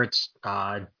favorites.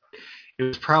 It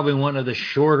was probably one of the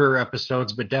shorter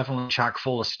episodes, but definitely chock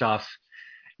full of stuff.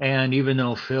 And even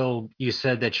though, Phil, you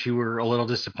said that you were a little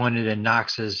disappointed in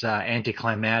Knox's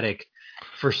anticlimactic,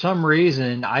 for some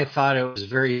reason, I thought it was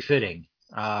very fitting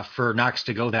for Knox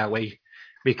to go that way,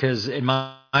 because in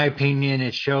my opinion,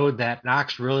 it showed that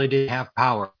Knox really did have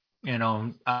power,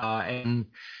 and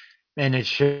it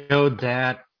showed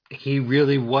that he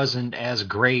really wasn't as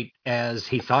great as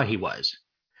he thought he was.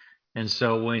 And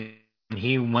so when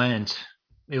he went,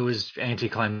 it was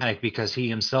anticlimactic because he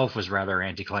himself was rather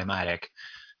anticlimactic.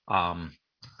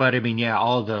 But I mean, yeah,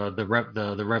 all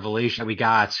the revelation that we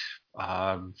got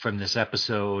from this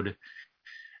episode,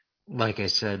 like I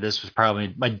said, this was probably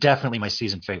definitely my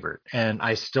season favorite, and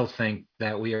I still think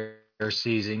that we are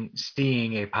seeing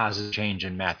a positive change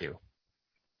in Matthew.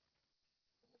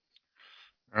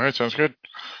 All right, sounds good.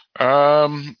 All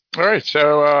right,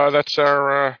 so that's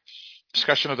our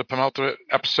discussion of the penultimate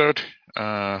episode.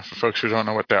 For folks who don't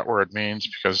know what that word means,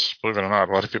 because believe it or not,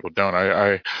 a lot of people don't.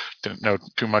 I didn't know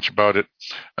too much about it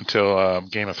until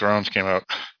Game of Thrones came out,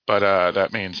 but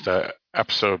that means the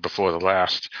episode before the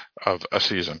last of a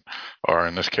season, or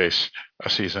in this case, a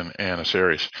season and a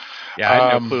series. Yeah, I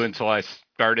had no clue until I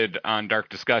started on Dark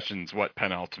Discussions what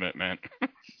penultimate meant.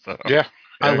 So. Yeah,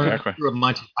 I learned exactly. through a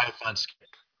Monty Python skit.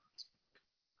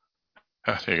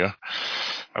 There you go.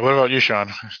 What about you,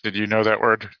 Sean? Did you know that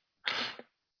word?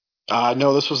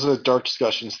 No, this was a Dark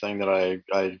Discussions thing that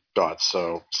I got.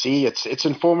 So see, it's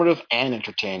informative and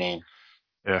entertaining.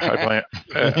 Yeah, I blame.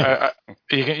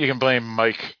 You can blame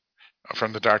Mike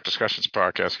from the Dark Discussions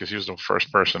podcast because he was the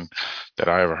first person that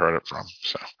I ever heard it from.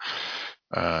 So,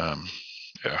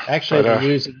 yeah. Actually, they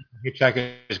use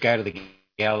Hitchhiker's Guide to the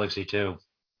Galaxy too.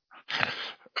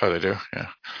 Oh, they do. Yeah.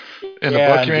 In the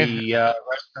book, you mean?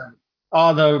 Restaurant.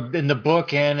 In the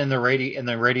book and in the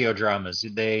radio dramas,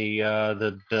 they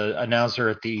the announcer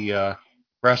at the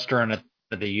restaurant at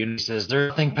the unit says, "There's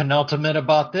nothing penultimate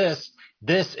about this.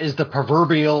 This is the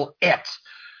proverbial it."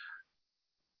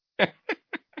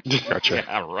 Gotcha.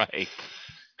 Yeah, right.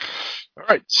 All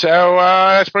right, so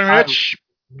that's pretty much.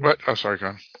 What? Oh, sorry, go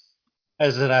on. I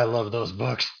said I love those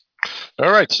books.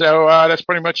 All right, so that's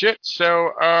pretty much it.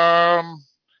 So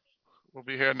we'll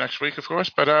be here next week, of course.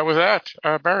 But with that,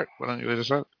 Barrett, why don't you lead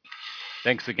us out?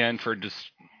 Thanks again for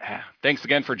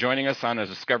joining us on a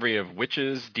discovery of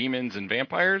witches, demons, and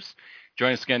vampires.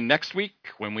 Join us again next week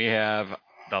when we have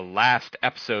the last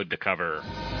episode to cover.